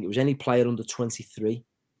 I think it was any player under 23,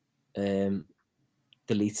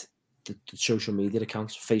 delete the social media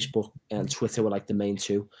accounts. Facebook and Twitter were like the main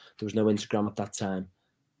two. There was no Instagram at that time.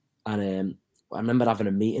 And I remember having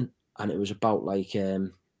a meeting, and it was about like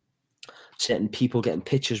certain people getting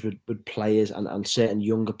pictures with players, and certain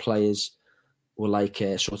younger players were like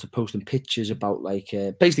sort of posting pictures about like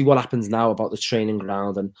basically what happens now about the training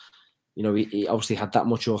ground. And he obviously had that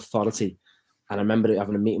much authority. And I remember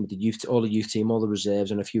having a meeting with the youth, all the youth team, all the reserves,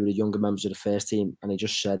 and a few of the younger members of the first team. And he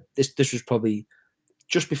just said this was probably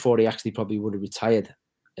just before he actually probably would have retired.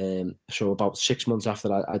 So about 6 months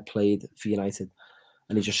after I played for United.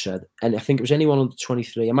 And he just said, and I think it was anyone under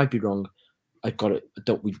 23, I might be wrong, I got it,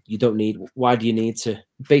 you don't need, why do you need to,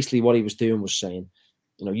 basically what he was doing was saying,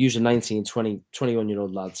 use 19, 20,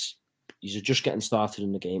 21-year-old lads, you're just getting started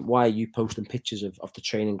in the game, why are you posting pictures of the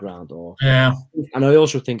training ground? And I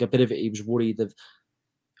also think a bit of it, he was worried of,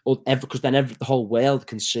 because then the whole world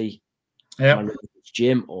can see the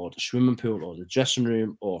gym or the swimming pool or the dressing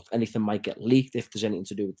room, or anything might get leaked if there's anything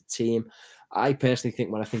to do with the team. I personally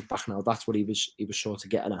think, when I think back now, that's what he was sort of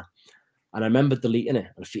getting at. And I remember deleting it,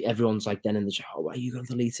 and everyone's like then in the why are you going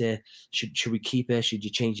to delete it? Should we keep it? Should you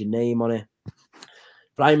change your name on it?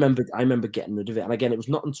 But I remember getting rid of it. And again, it was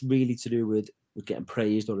nothing really to do with getting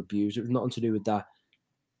praised or abused. It was nothing to do with that.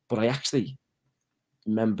 But I actually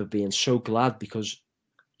remember being so glad, because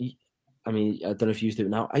I don't know if you used to do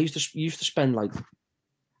it now. You used to spend like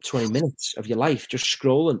 20 minutes of your life just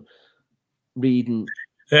scrolling, reading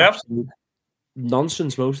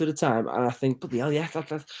nonsense most of the time. And I think, but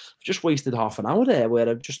I've just wasted half an hour there where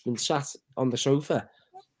I've just been sat on the sofa,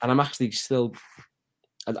 and I'm actually still,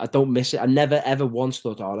 I don't miss it. I never ever once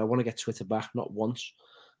thought, I want to get Twitter back, not once.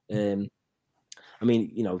 And I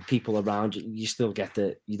mean, people around you, you still get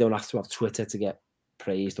you don't have to have Twitter to get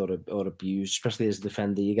praised or abused, especially as a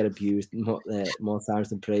defender. You get abused more times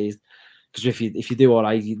than praised, because if you do all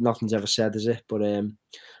right, nothing's ever said, is it? But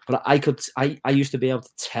I used to be able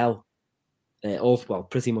to tell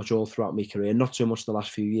pretty much all throughout my career, not so much the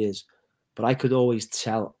last few years, but I could always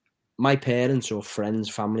tell my parents or friends,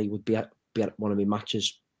 family would be at one of my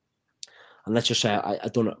matches, and let's just say I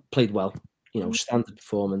played well, standard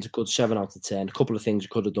performance, a good 7 out of 10. A couple of things I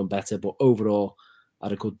could have done better, but overall, I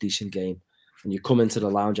had a good, decent game. And you come into the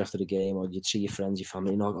lounge after the game, or you'd see your friends, your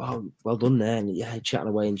family, oh, well done there, and you're chatting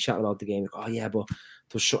away and chatting about the game. Oh yeah, but there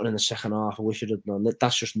was something in the second half. I wish I'd have done that.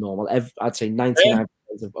 That's just normal. I'd say 99%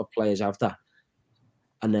 of players have that.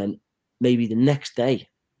 And then maybe the next day,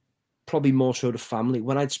 probably more so the family.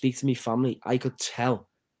 When I'd speak to my family, I could tell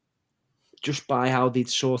just by how they'd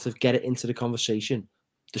sort of get it into the conversation,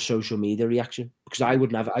 the social media reaction, because I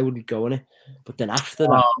wouldn't go on it. But then after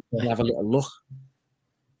that, I'd have a little look.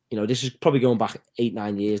 This is probably going back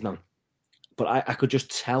 8-9 years now, but I could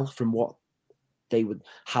just tell from what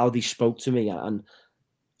how they spoke to me, and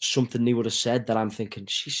something they would have said that I'm thinking,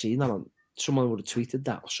 she's seen that on, someone would have tweeted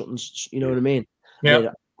that or something, what I mean? Yeah.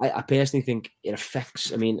 I personally think it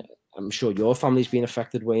affects, I'm sure your family's been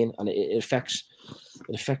affected, Wayne, and it affects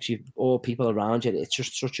you, all people around you. It's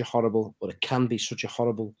just such a horrible, or it can be such a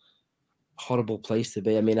horrible place to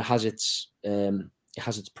be. It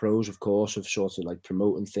has its pros, of course, of sort of like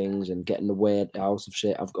promoting things and getting the word out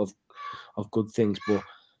of good things, but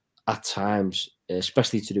at times,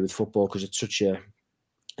 especially to do with football, because it's such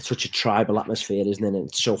a tribal atmosphere, isn't it? And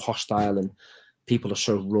it's so hostile, and people are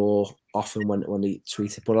so raw often when they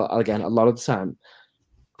tweet it. But again, a lot of the time,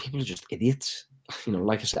 people are just idiots.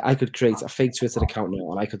 Like I said, I could create a fake Twitter account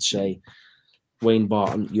now, and I could say, Wayne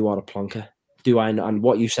Barton, you are a plonker. Do I know? And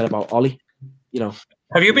what you said about Ollie,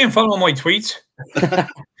 Have you been following my tweets?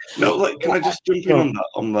 No, can I just jump in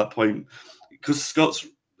on that point? Because Scott's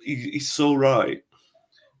he's so right.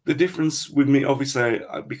 The difference with me, obviously,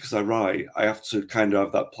 because I write, I have to kind of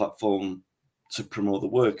have that platform to promote the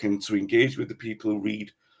work and to engage with the people who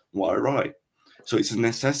read what I write. So it's a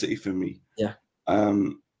necessity for me. Yeah.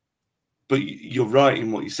 But you're right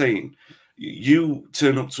in what you're saying. You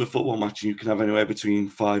turn up to a football match and you can have anywhere between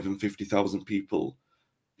 5,000 and 50,000 people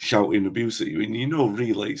shouting abuse at you, and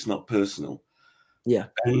really it's not personal. Yeah.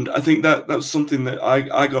 And I think that's something that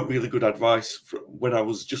I got really good advice when I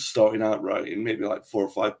was just starting out writing, maybe like 4 or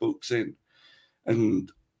 5 books in. And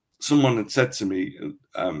someone had said to me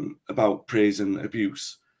about praise and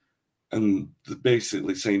abuse, and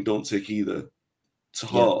basically saying don't take either to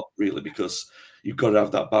heart, really, because you've got to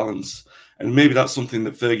have that balance. And maybe that's something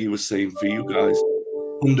that Fergie was saying for you guys.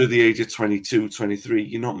 Under the age of 22, 23,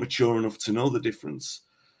 you're not mature enough to know the difference,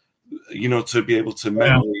 to be able to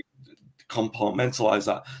mentally compartmentalize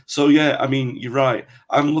that. So yeah, you're right.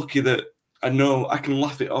 I'm lucky that I know I can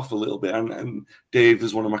laugh it off a little bit, and Dave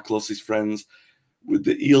is one of my closest friends.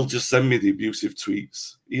 He'll just send me the abusive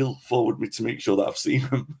tweets. He'll forward me to make sure that I've seen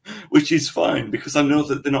them, which is fine, because I know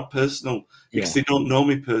that they're not personal, because they don't know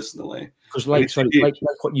me personally. Because like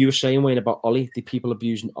what you were saying, Wayne, about Ollie, the people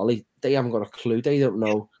abusing Ollie, they haven't got a clue. They don't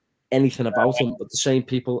know anything about him. But the same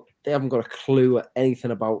people, they haven't got a clue at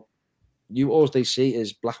anything about you. All they see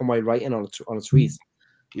is black and white writing on a tweet.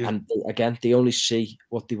 Yeah. And they only see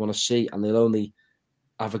what they want to see, and they'll only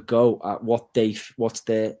have a go at what's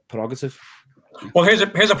their prerogative. Well, here's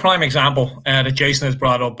a prime example that Jason has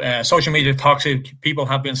brought up. Social media toxic. People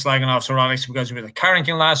have been slagging off Sir Alex because he was at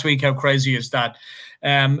Carrington last week. How crazy is that?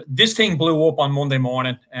 This thing blew up on Monday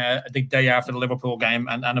morning, the day after the Liverpool game,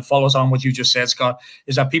 and it follows on what you just said, Scott,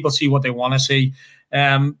 is that people see what they want to see.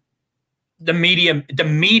 The media,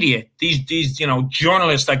 these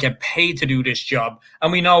journalists that get paid to do this job, and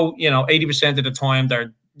we know 80% of the time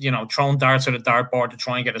they're throwing darts at a dartboard to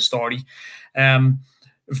try and get a story.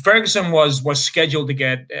 Ferguson was scheduled to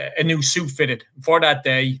get a new suit fitted for that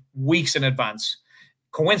day weeks in advance.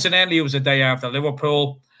 Coincidentally, it was the day after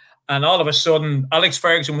Liverpool, and all of a sudden, Alex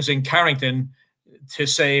Ferguson was in Carrington to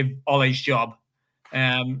save Ole's job.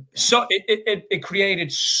 So it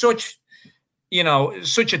created such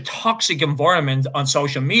a toxic environment on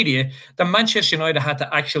social media that Manchester United had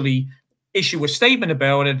to actually issue a statement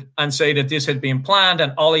about it and say that this had been planned,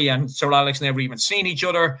 and Ole and Sir Alex never even seen each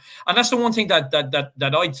other. And that's the one thing that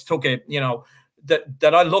I took it,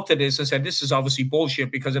 that I looked at this and said, this is obviously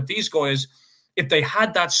bullshit, because if these guys, if they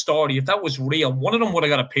had that story, if that was real, one of them would have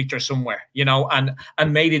got a picture somewhere, and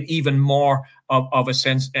made it even more of a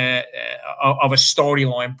sense of a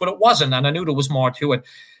storyline. But it wasn't, and I knew there was more to it.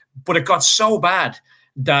 But it got so bad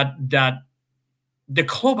that the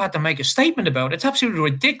club had to make a statement about it. It's absolutely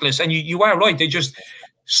ridiculous. And you are right.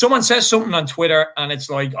 Someone says something on Twitter and it's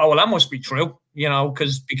like, oh, well, that must be true,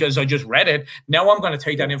 because I just read it. Now I'm going to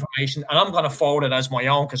take that information and I'm going to forward it as my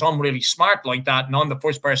own because I'm really smart like that and I'm the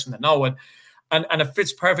first person to know it. And it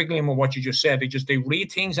fits perfectly in with what you just said. They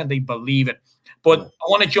read things and they believe it. But I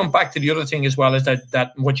want to jump back to the other thing as well, is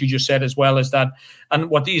that what you just said as well, is that, and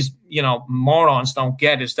what these, morons don't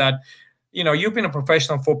get is that, you've been a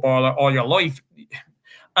professional footballer all your life.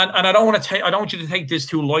 And I don't want you to take this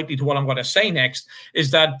too lightly to what I'm going to say next,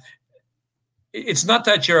 is that it's not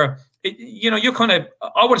that you're kind of,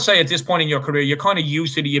 I would say at this point in your career, you're kind of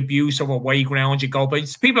used to the abuse of away ground you go, but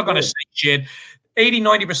people are going to say shit.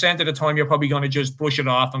 80-90% of the time, you're probably going to just brush it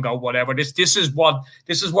off and go, whatever. This is what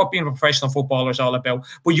being a professional footballer is all about.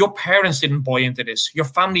 But your parents didn't buy into this. Your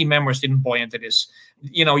family members didn't buy into this.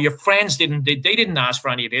 Your friends didn't. They didn't ask for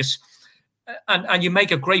any of this. And you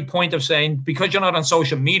make a great point of saying, because you're not on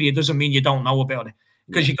social media, doesn't mean you don't know about it.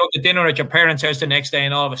 Because you go to dinner at your parents' house the next day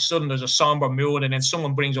and all of a sudden there's a somber mood and then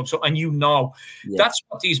someone brings up something and that's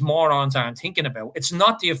what these morons aren't thinking about. It's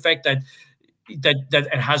not the effect that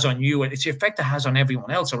it has on you. It's the effect it has on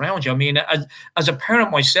everyone else around you. I mean, as a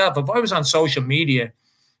parent myself, if I was on social media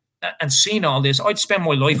and seen all this, I'd spend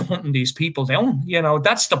my life hunting these people down.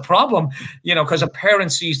 That's the problem, because a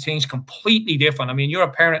parent sees things completely different. I mean, you're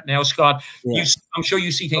a parent now, Scott. Yeah. I'm sure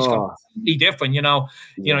you see things completely different.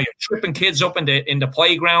 You're tripping kids up in the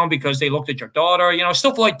playground because they looked at your daughter,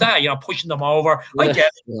 stuff like that, pushing them over. Yeah. I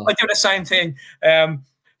get it. Yeah. I do the same thing.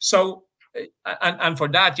 So, and for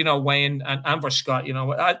that, Wayne and for Scott,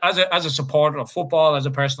 as a supporter of football, as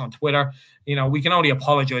a person on Twitter, we can only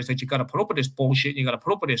apologize that you got to put up with this bullshit. You got to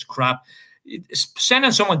put up with this crap.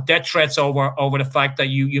 Sending someone death threats over the fact that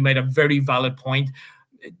you made a very valid point.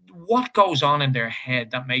 What goes on in their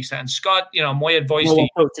head that makes that? And Scott, my advice to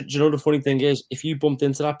you. Do you know the funny thing is, if you bumped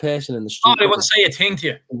into that person in the street, they wouldn't say a thing to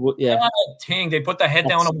you. Yeah, not a thing. They put their head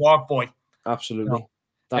down and walk, boy. Absolutely.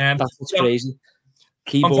 That's what's crazy.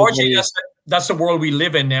 Unfortunately, that's the world we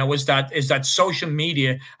live in now, is that social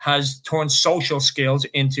media has turned social skills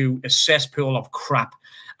into a cesspool of crap.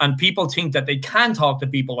 And people think that they can talk to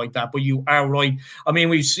people like that, but you are right. I mean,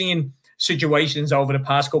 we've seen situations over the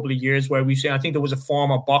past couple of years where we've seen, I think there was a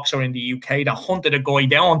former boxer in the UK that hunted a guy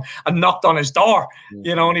down and knocked on his door,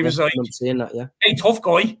 and he was like, I'm seeing that, hey, tough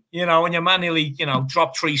guy, and your man nearly,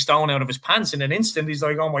 dropped 3 stone out of his pants in an instant. He's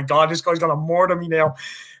like, oh my God, this guy's going to murder me now.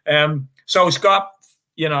 So Scott,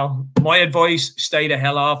 my advice, stay the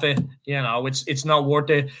hell off it. It's not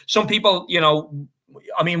worth it. Some people,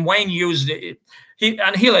 I mean, Wayne used it,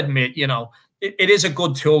 he'll admit, it is a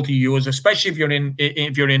good tool to use, especially if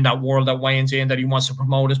you're in that world that Wayne's in, that he wants to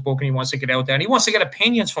promote his book and he wants to get out there and he wants to get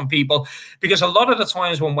opinions from people. Because a lot of the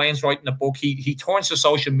times when Wayne's writing a book, he turns to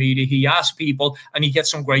social media, he asks people, and he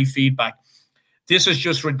gets some great feedback. This is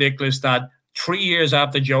just ridiculous that 3 years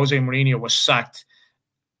after Jose Mourinho was sacked,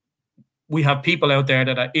 we have people out there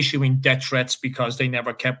that are issuing death threats because they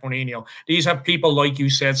never kept Mourinho. These are people, like you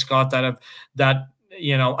said, Scott, that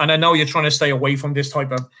and I know you're trying to stay away from this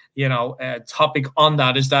type of, topic on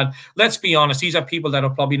that, is that, let's be honest, these are people that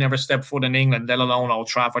have probably never stepped foot in England, let alone Old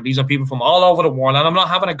Trafford. These are people from all over the world, and I'm not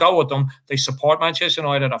having a go with them. They support Manchester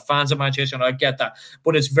United, are fans of Manchester United, I get that.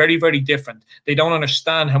 But it's very, very different. They don't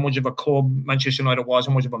understand how much of a club Manchester United was,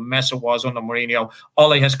 how much of a mess it was under Mourinho.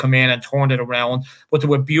 Ole has come in and turned it around. But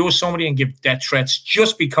to abuse somebody and give death threats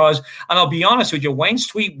just because, and I'll be honest with you, Wayne's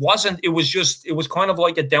tweet wasn't, it was kind of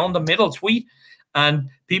like a down the middle tweet. And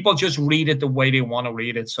people just read it the way they want to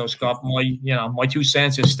read it. So Scott, my 2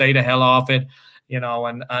 cents is stay the hell off it,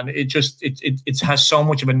 and it has so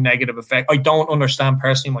much of a negative effect. I don't understand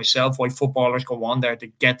personally myself why footballers go on there to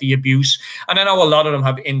get the abuse. And I know a lot of them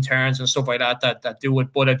have interns and stuff like that do it.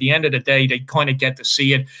 But at the end of the day, they kind of get to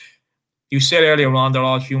see it. You said earlier on, they're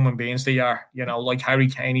all human beings. They are, like Harry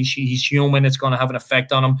Kane, he's human. It's going to have an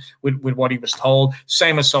effect on him with what he was told.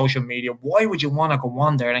 Same as social media. Why would you want to go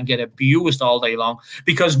on there and get abused all day long?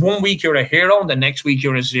 Because one week you're a hero and the next week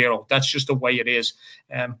you're a zero. That's just the way it is.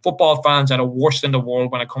 Football fans are the worst in the world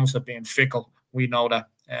when it comes to being fickle. We know that.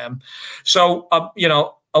 So I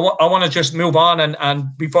want to just move on.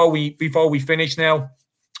 And before we finish now,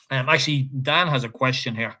 actually, Dan has a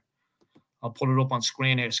question here. I'll put it up on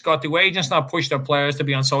screen here. Scott, do agents not push their players to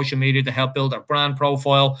be on social media to help build their brand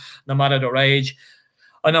profile, no matter their age?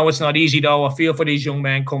 I know it's not easy, though. I feel for these young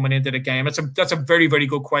men coming into the game. That's a very, very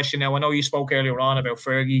good question. Now, I know you spoke earlier on about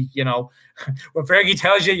Fergie. When Fergie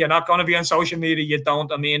tells you you're not going to be on social media, you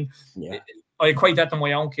don't. I mean, I equate that to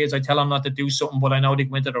my own kids. I tell them not to do something, but I know they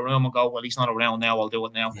go into the room and go, well, he's not around now, I'll do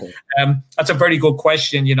it now. Yeah. That's a very good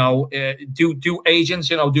question. Do agents,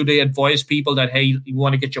 do they advise people that, hey, you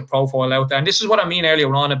want to get your profile out there? And this is what I mean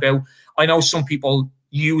earlier on about, I know some people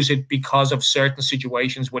use it because of certain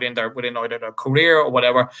situations within either their career or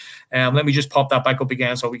whatever. Let me just pop that back up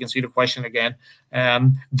again so we can see the question again.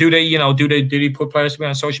 Do they put players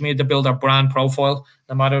on social media to build their brand profile,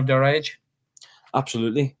 no matter their age?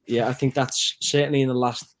 Absolutely. Yeah, I think that's certainly in the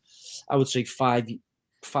last, I would say 5-6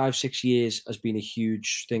 years has been a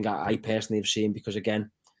huge thing I personally have seen, because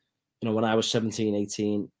again, when I was 17,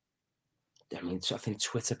 18, I think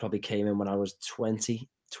Twitter probably came in when I was 20,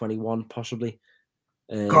 21 possibly.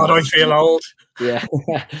 God, I feel old. Yeah.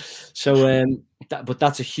 So, but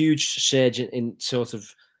that's a huge surge in sort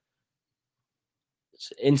of,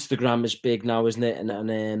 Instagram is big now, isn't it?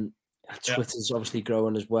 And Twitter's obviously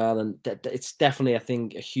growing as well, and it's definitely, I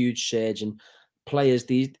think, a huge surge. And players,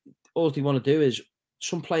 all they want to do is,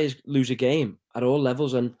 some players lose a game at all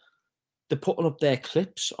levels, and they're putting up their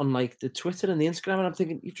clips on like the Twitter and the Instagram, and I'm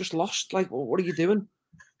thinking, you've just lost. Like, what are you doing?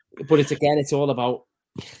 But it's all about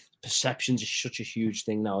perceptions. Is such a huge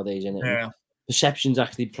thing nowadays, isn't it? Yeah. Perception's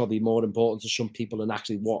actually probably more important to some people than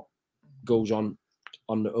actually what goes on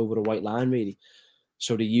over the white line, really.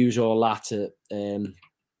 So they use all that to,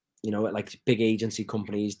 like big agency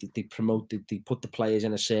companies, they promote, they put the players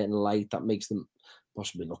in a certain light that makes them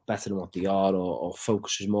possibly look better than what they are, or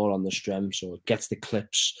focuses more on the strengths, or gets the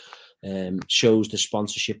clips, shows the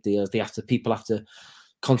sponsorship deals. People have to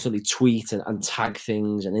constantly tweet and tag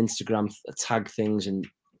things, and Instagram tag things, and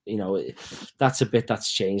that's a bit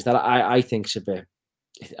that's changed. That I think's a bit.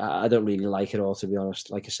 I don't really like it all, to be honest.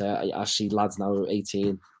 Like I say, I see lads now who are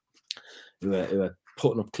 18 who are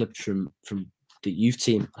putting up clips from the youth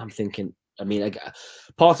team. I'm thinking,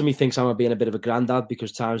 part of me thinks I'm being a bit of a granddad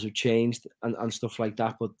because times have changed and stuff like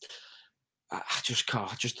that. But I just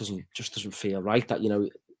can't. It just doesn't feel right. That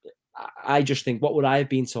I just think, what would I have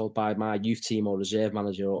been told by my youth team or reserve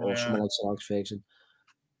manager or someone like Sir Alex Ferguson?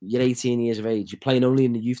 You're 18 years of age. You're playing only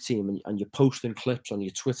in the youth team, and you're posting clips on your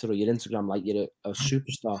Twitter or your Instagram like you're a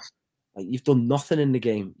superstar. Like, you've done nothing in the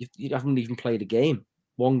game. You haven't even played a game,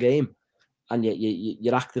 one game, and yet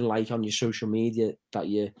you're acting like on your social media that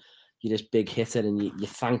you're this big hitter, and you're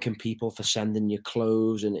thanking people for sending you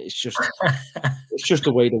clothes, and it's just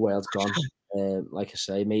the way the world's gone. Like I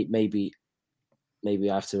say, maybe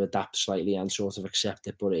I have to adapt slightly and sort of accept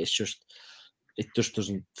it, but it just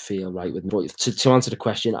doesn't feel right with me. But to answer the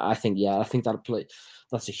question, I think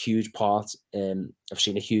that's a huge part. I've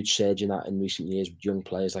seen a huge surge in that in recent years with young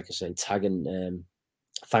players, like I say, tagging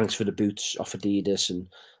thanks for the boots off Adidas. And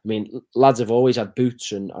lads have always had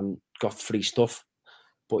boots and got free stuff,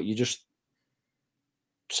 but you just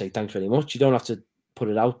say thanks very much. You don't have to put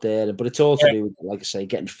it out there, but it's all to do with, like I say,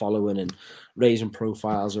 getting following and raising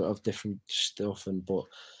profiles of different stuff. But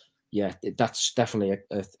yeah, that's definitely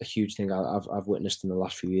a huge thing I've witnessed in the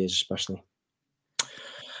last few years, especially.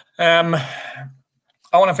 I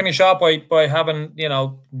want to finish up by having,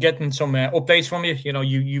 getting some updates from you.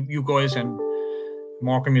 You guys and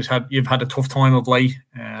Markham, you've had a tough time of late.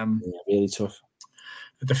 Really tough.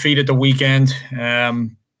 A defeat at the weekend.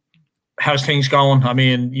 How's things going?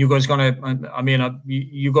 You guys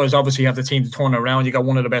you guys obviously have the team to turn around. You got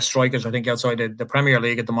one of the best strikers, I think, outside the Premier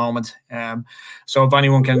League at the moment. So if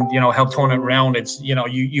anyone can, help turn it around, it's,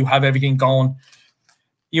 you have everything going.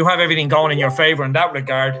 You have everything going in your favour in that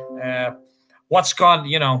regard. What's gone?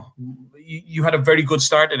 You had a very good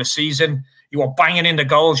start to the season. You were banging in the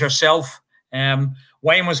goals yourself.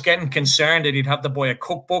 Wayne was getting concerned that he'd have to buy a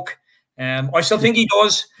cookbook. I still think he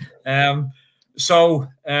does.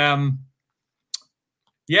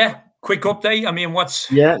 Quick update.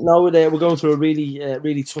 We're going through a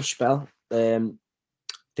really tough spell. I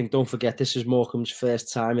think, don't forget, this is Morecambe's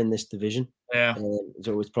first time in this division.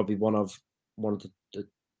 So it's probably one of the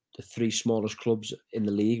three smallest clubs in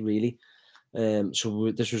the league, really.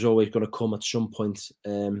 So this was always going to come at some point.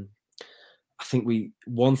 I think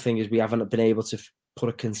one thing is we haven't been able to put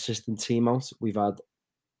a consistent team out. We've had,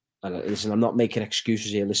 and listen, I'm not making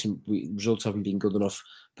excuses here. Listen, results haven't been good enough.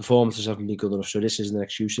 Performances haven't been good enough. So this isn't an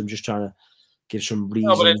excuse. I'm just trying to give some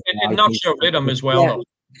reasons. No, but it knocks your rhythm as well.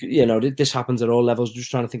 Yeah, this happens at all levels.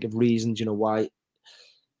 Just trying to think of reasons, why.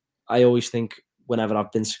 I always think whenever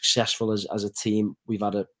I've been successful as a team, we've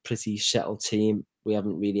had a pretty settled team. We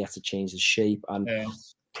haven't really had to change the shape. And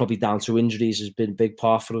probably down to injuries has been a big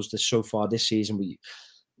part for us. So far this season, we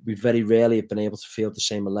very rarely have been able to field the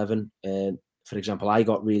same 11. For example, I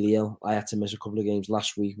got really ill. I had to miss a couple of games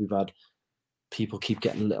last week. We've had people keep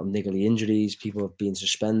getting little niggly injuries. People have been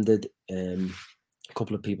suspended. A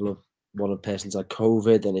couple of people have one of the persons had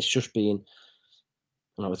COVID, and it's just been,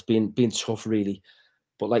 it's been tough, really.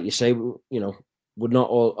 But like you say, we're not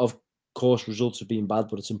all, of course, results have been bad,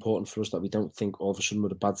 but it's important for us that we don't think all of a sudden we're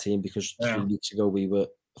a bad team, because 3 weeks ago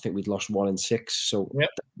I think we'd lost 1 in 6. So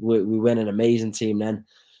we were an amazing team then,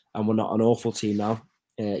 and we're not an awful team now.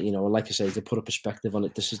 Like I say, to put a perspective on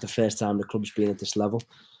it, this is the first time the club's been at this level.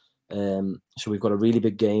 So we've got a really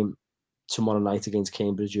big game tomorrow night against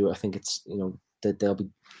Cambridge, who I think it's, they'll be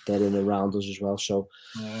dead in around us as well. So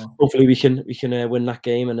hopefully we can win that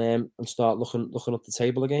game and start looking up the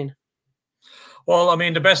table again. Well, I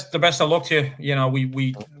mean, the best of luck to you.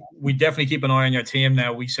 We definitely keep an eye on your team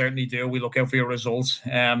now. We certainly do. We look out for your results.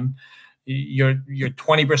 You're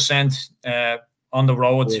 20% on the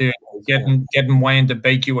road to getting Wayne to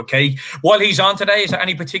bake you a cake. While he's on today, is there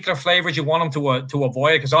any particular flavors you want him to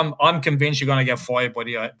avoid? Because I'm convinced you're going to get 5 by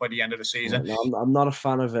the end of the season. No, I'm not a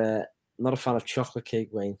fan of chocolate cake,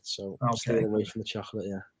 Wayne. So stay away from the chocolate.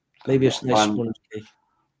 Yeah, maybe a sponge cake.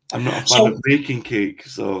 I'm not a fan of baking cake,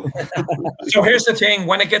 so. So here's the thing: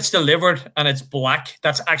 when it gets delivered and it's black,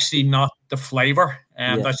 that's actually not the flavor,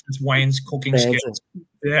 and that's just Wayne's cooking skills.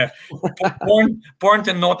 Yeah, burnt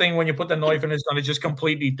to nothing. When you put the knife in, it's going to just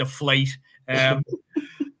completely deflate.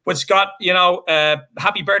 But Scott,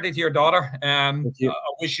 happy birthday to your daughter. I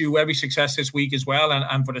wish you every success this week as well,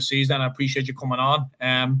 and for the season. I appreciate you coming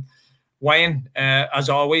on. Wayne, as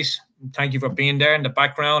always, thank you for being there in the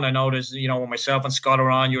background. I know there's, when myself and Scott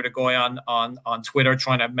are on, you're the guy on Twitter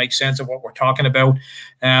trying to make sense of what we're talking about.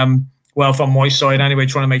 Well, from my side anyway,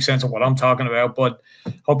 trying to make sense of what I'm talking about. But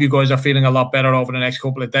hope you guys are feeling a lot better over the next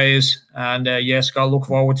couple of days. And Scott, look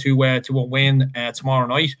forward to a win tomorrow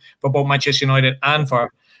night for both Manchester United and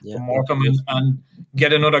for Morecambe, and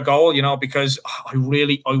get another goal, because I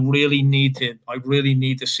really need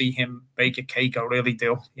to see him bake a cake. I really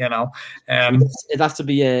do, It'd have to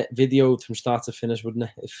be videoed from start to finish, wouldn't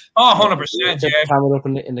it? 100%, yeah. Camera up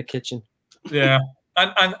in the kitchen. Yeah,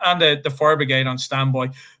 and the fire brigade on standby.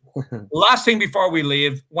 Last thing before we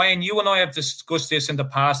leave, Wayne, you and I have discussed this in the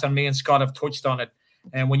past, and me and Scott have touched on it.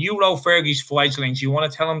 And when you wrote Fergie's Fledglings, you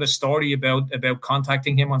want to tell him the story about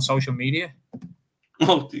contacting him on social media?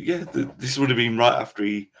 Oh, yeah, this would have been right after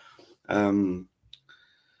he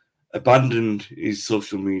abandoned his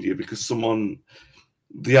social media, because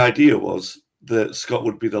the idea was that Scott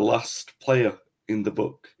would be the last player in the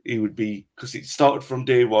book. He would be, because it started from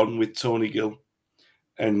day one with Tony Gill,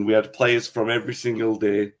 and we had players from every single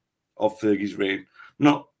day of Fergie's reign.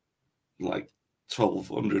 Not like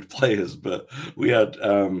 1,200 players, but we had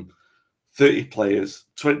 30 players,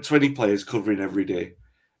 20 players covering every day.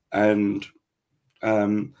 And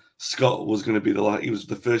Scott was going to be he was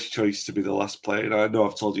the first choice to be the last player. And I know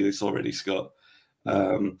I've told you this already, Scott.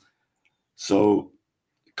 So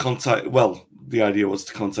the idea was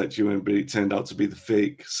to contact you, but it turned out to be the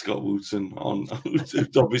fake Scott Wootton on.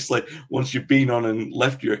 Obviously, once you've been on and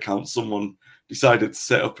left your account, someone decided to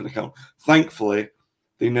set up an account. Thankfully,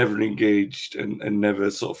 they never engaged and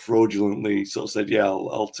never sort of fraudulently sort of said, yeah,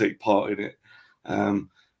 I'll take part in it.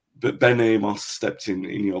 But Ben Amos stepped in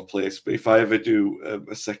your place. But if I ever do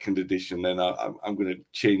a second edition, then I'm going to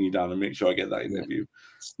chain you down and make sure I get that interview.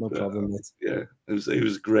 No problem. Yeah, it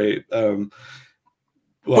was great.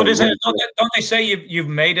 But don't they say you've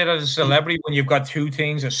made it as a celebrity when you've got two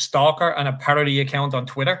things, a stalker and a parody account on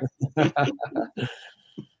Twitter?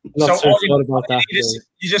 You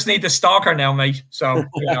just need the stalker now, mate. So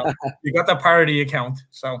you got the parody account.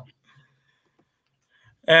 So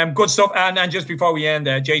good stuff. And just before we end,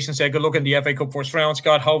 Jason said, good luck in the FA Cup first round,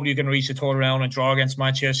 Scott. Hopefully you can reach the third round and draw against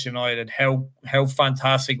Manchester United. How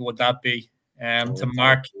fantastic would that be? To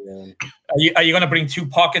mark. Are you going to bring 2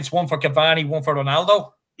 pockets, one for Cavani, one for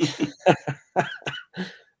Ronaldo?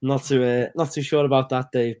 Not too sure about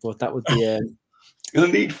that, Dave, but that would be you'll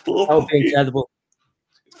need 4 that would be incredible.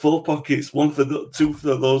 4 pockets, one for 2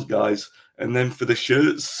 for those guys, and then for the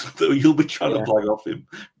shirts that you'll be trying to blag off him,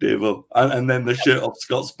 Davo, and then the shirt off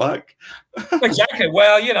Scott's back. Exactly.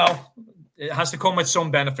 Well, it has to come with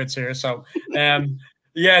some benefits here. So,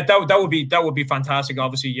 that would be fantastic.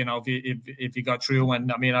 Obviously, if you got through,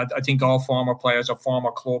 and I mean, I think all former players or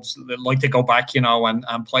former clubs like to go back,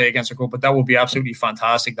 and play against a club. But that would be absolutely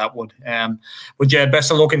fantastic. That would. But yeah,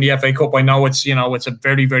 best of luck in the FA Cup. I know it's it's a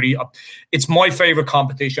very, very. It's my favorite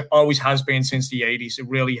competition. Always has been since the 80s. It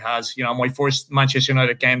really has. My first Manchester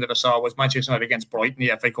United game that I saw was Manchester United against Brighton,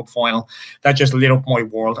 the FA Cup final. That just lit up my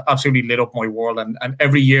world. Absolutely lit up my world. And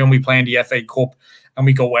every year when we play in the FA Cup, and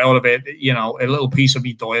we go out of it, you know, a little piece of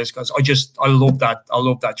me dies, because I love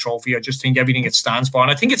that trophy. I just think everything it stands for, and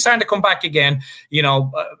I think it's starting to come back again, you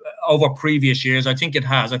know, over previous years. I think it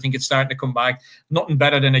has. I think it's starting to come back. Nothing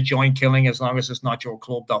better than a joint killing, as long as it's not your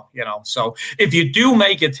club, though, you know. So if you do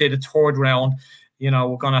make it to the third round, you know,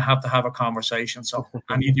 we're going to have a conversation. So,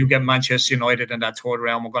 and if you get Manchester United in that third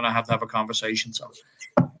round, we're going to have a conversation. So,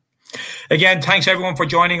 again, thanks everyone for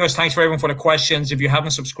joining us. Thanks for everyone for the questions. If you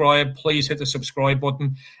haven't subscribed, please hit the subscribe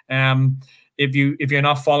button. If you're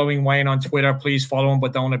not following Wayne on Twitter, please follow him,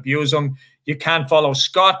 but don't abuse him. You can't follow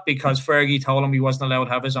Scott because Fergie told him he wasn't allowed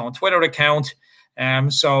to have his own Twitter account.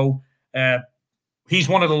 So he's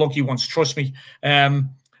one of the lucky ones, trust me.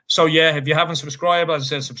 So yeah, if you haven't subscribed, as I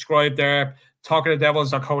said, subscribe there.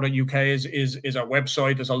 talkingtodevils.co.uk is our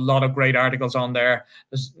website. There's a lot of great articles on there.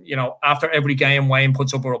 There's, you know, after every game, Wayne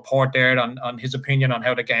puts up a report there on his opinion on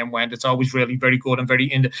how the game went. It's always really very good and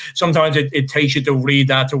very sometimes it takes you to read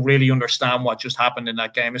that to really understand what just happened in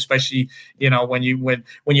that game, especially, you know, when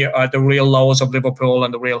you're at the real lows of Liverpool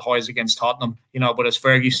and the real highs against Tottenham, you know. But as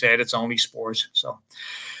Fergie said, it's only Spurs. So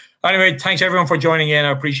anyway, thanks everyone for joining in.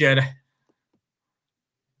 I appreciate it.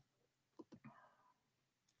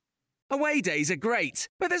 Away days are great,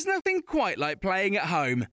 but there's nothing quite like playing at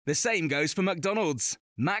home. The same goes for McDonald's.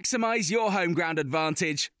 Maximise your home ground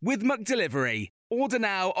advantage with McDelivery. Order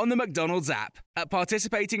now on the McDonald's app. At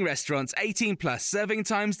participating restaurants, 18 plus serving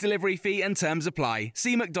times, delivery fee and terms apply.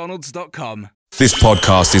 See mcdonalds.com. This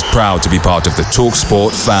podcast is proud to be part of the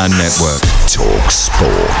TalkSport Fan Network.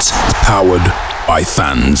 TalkSport. Powered by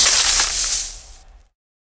fans.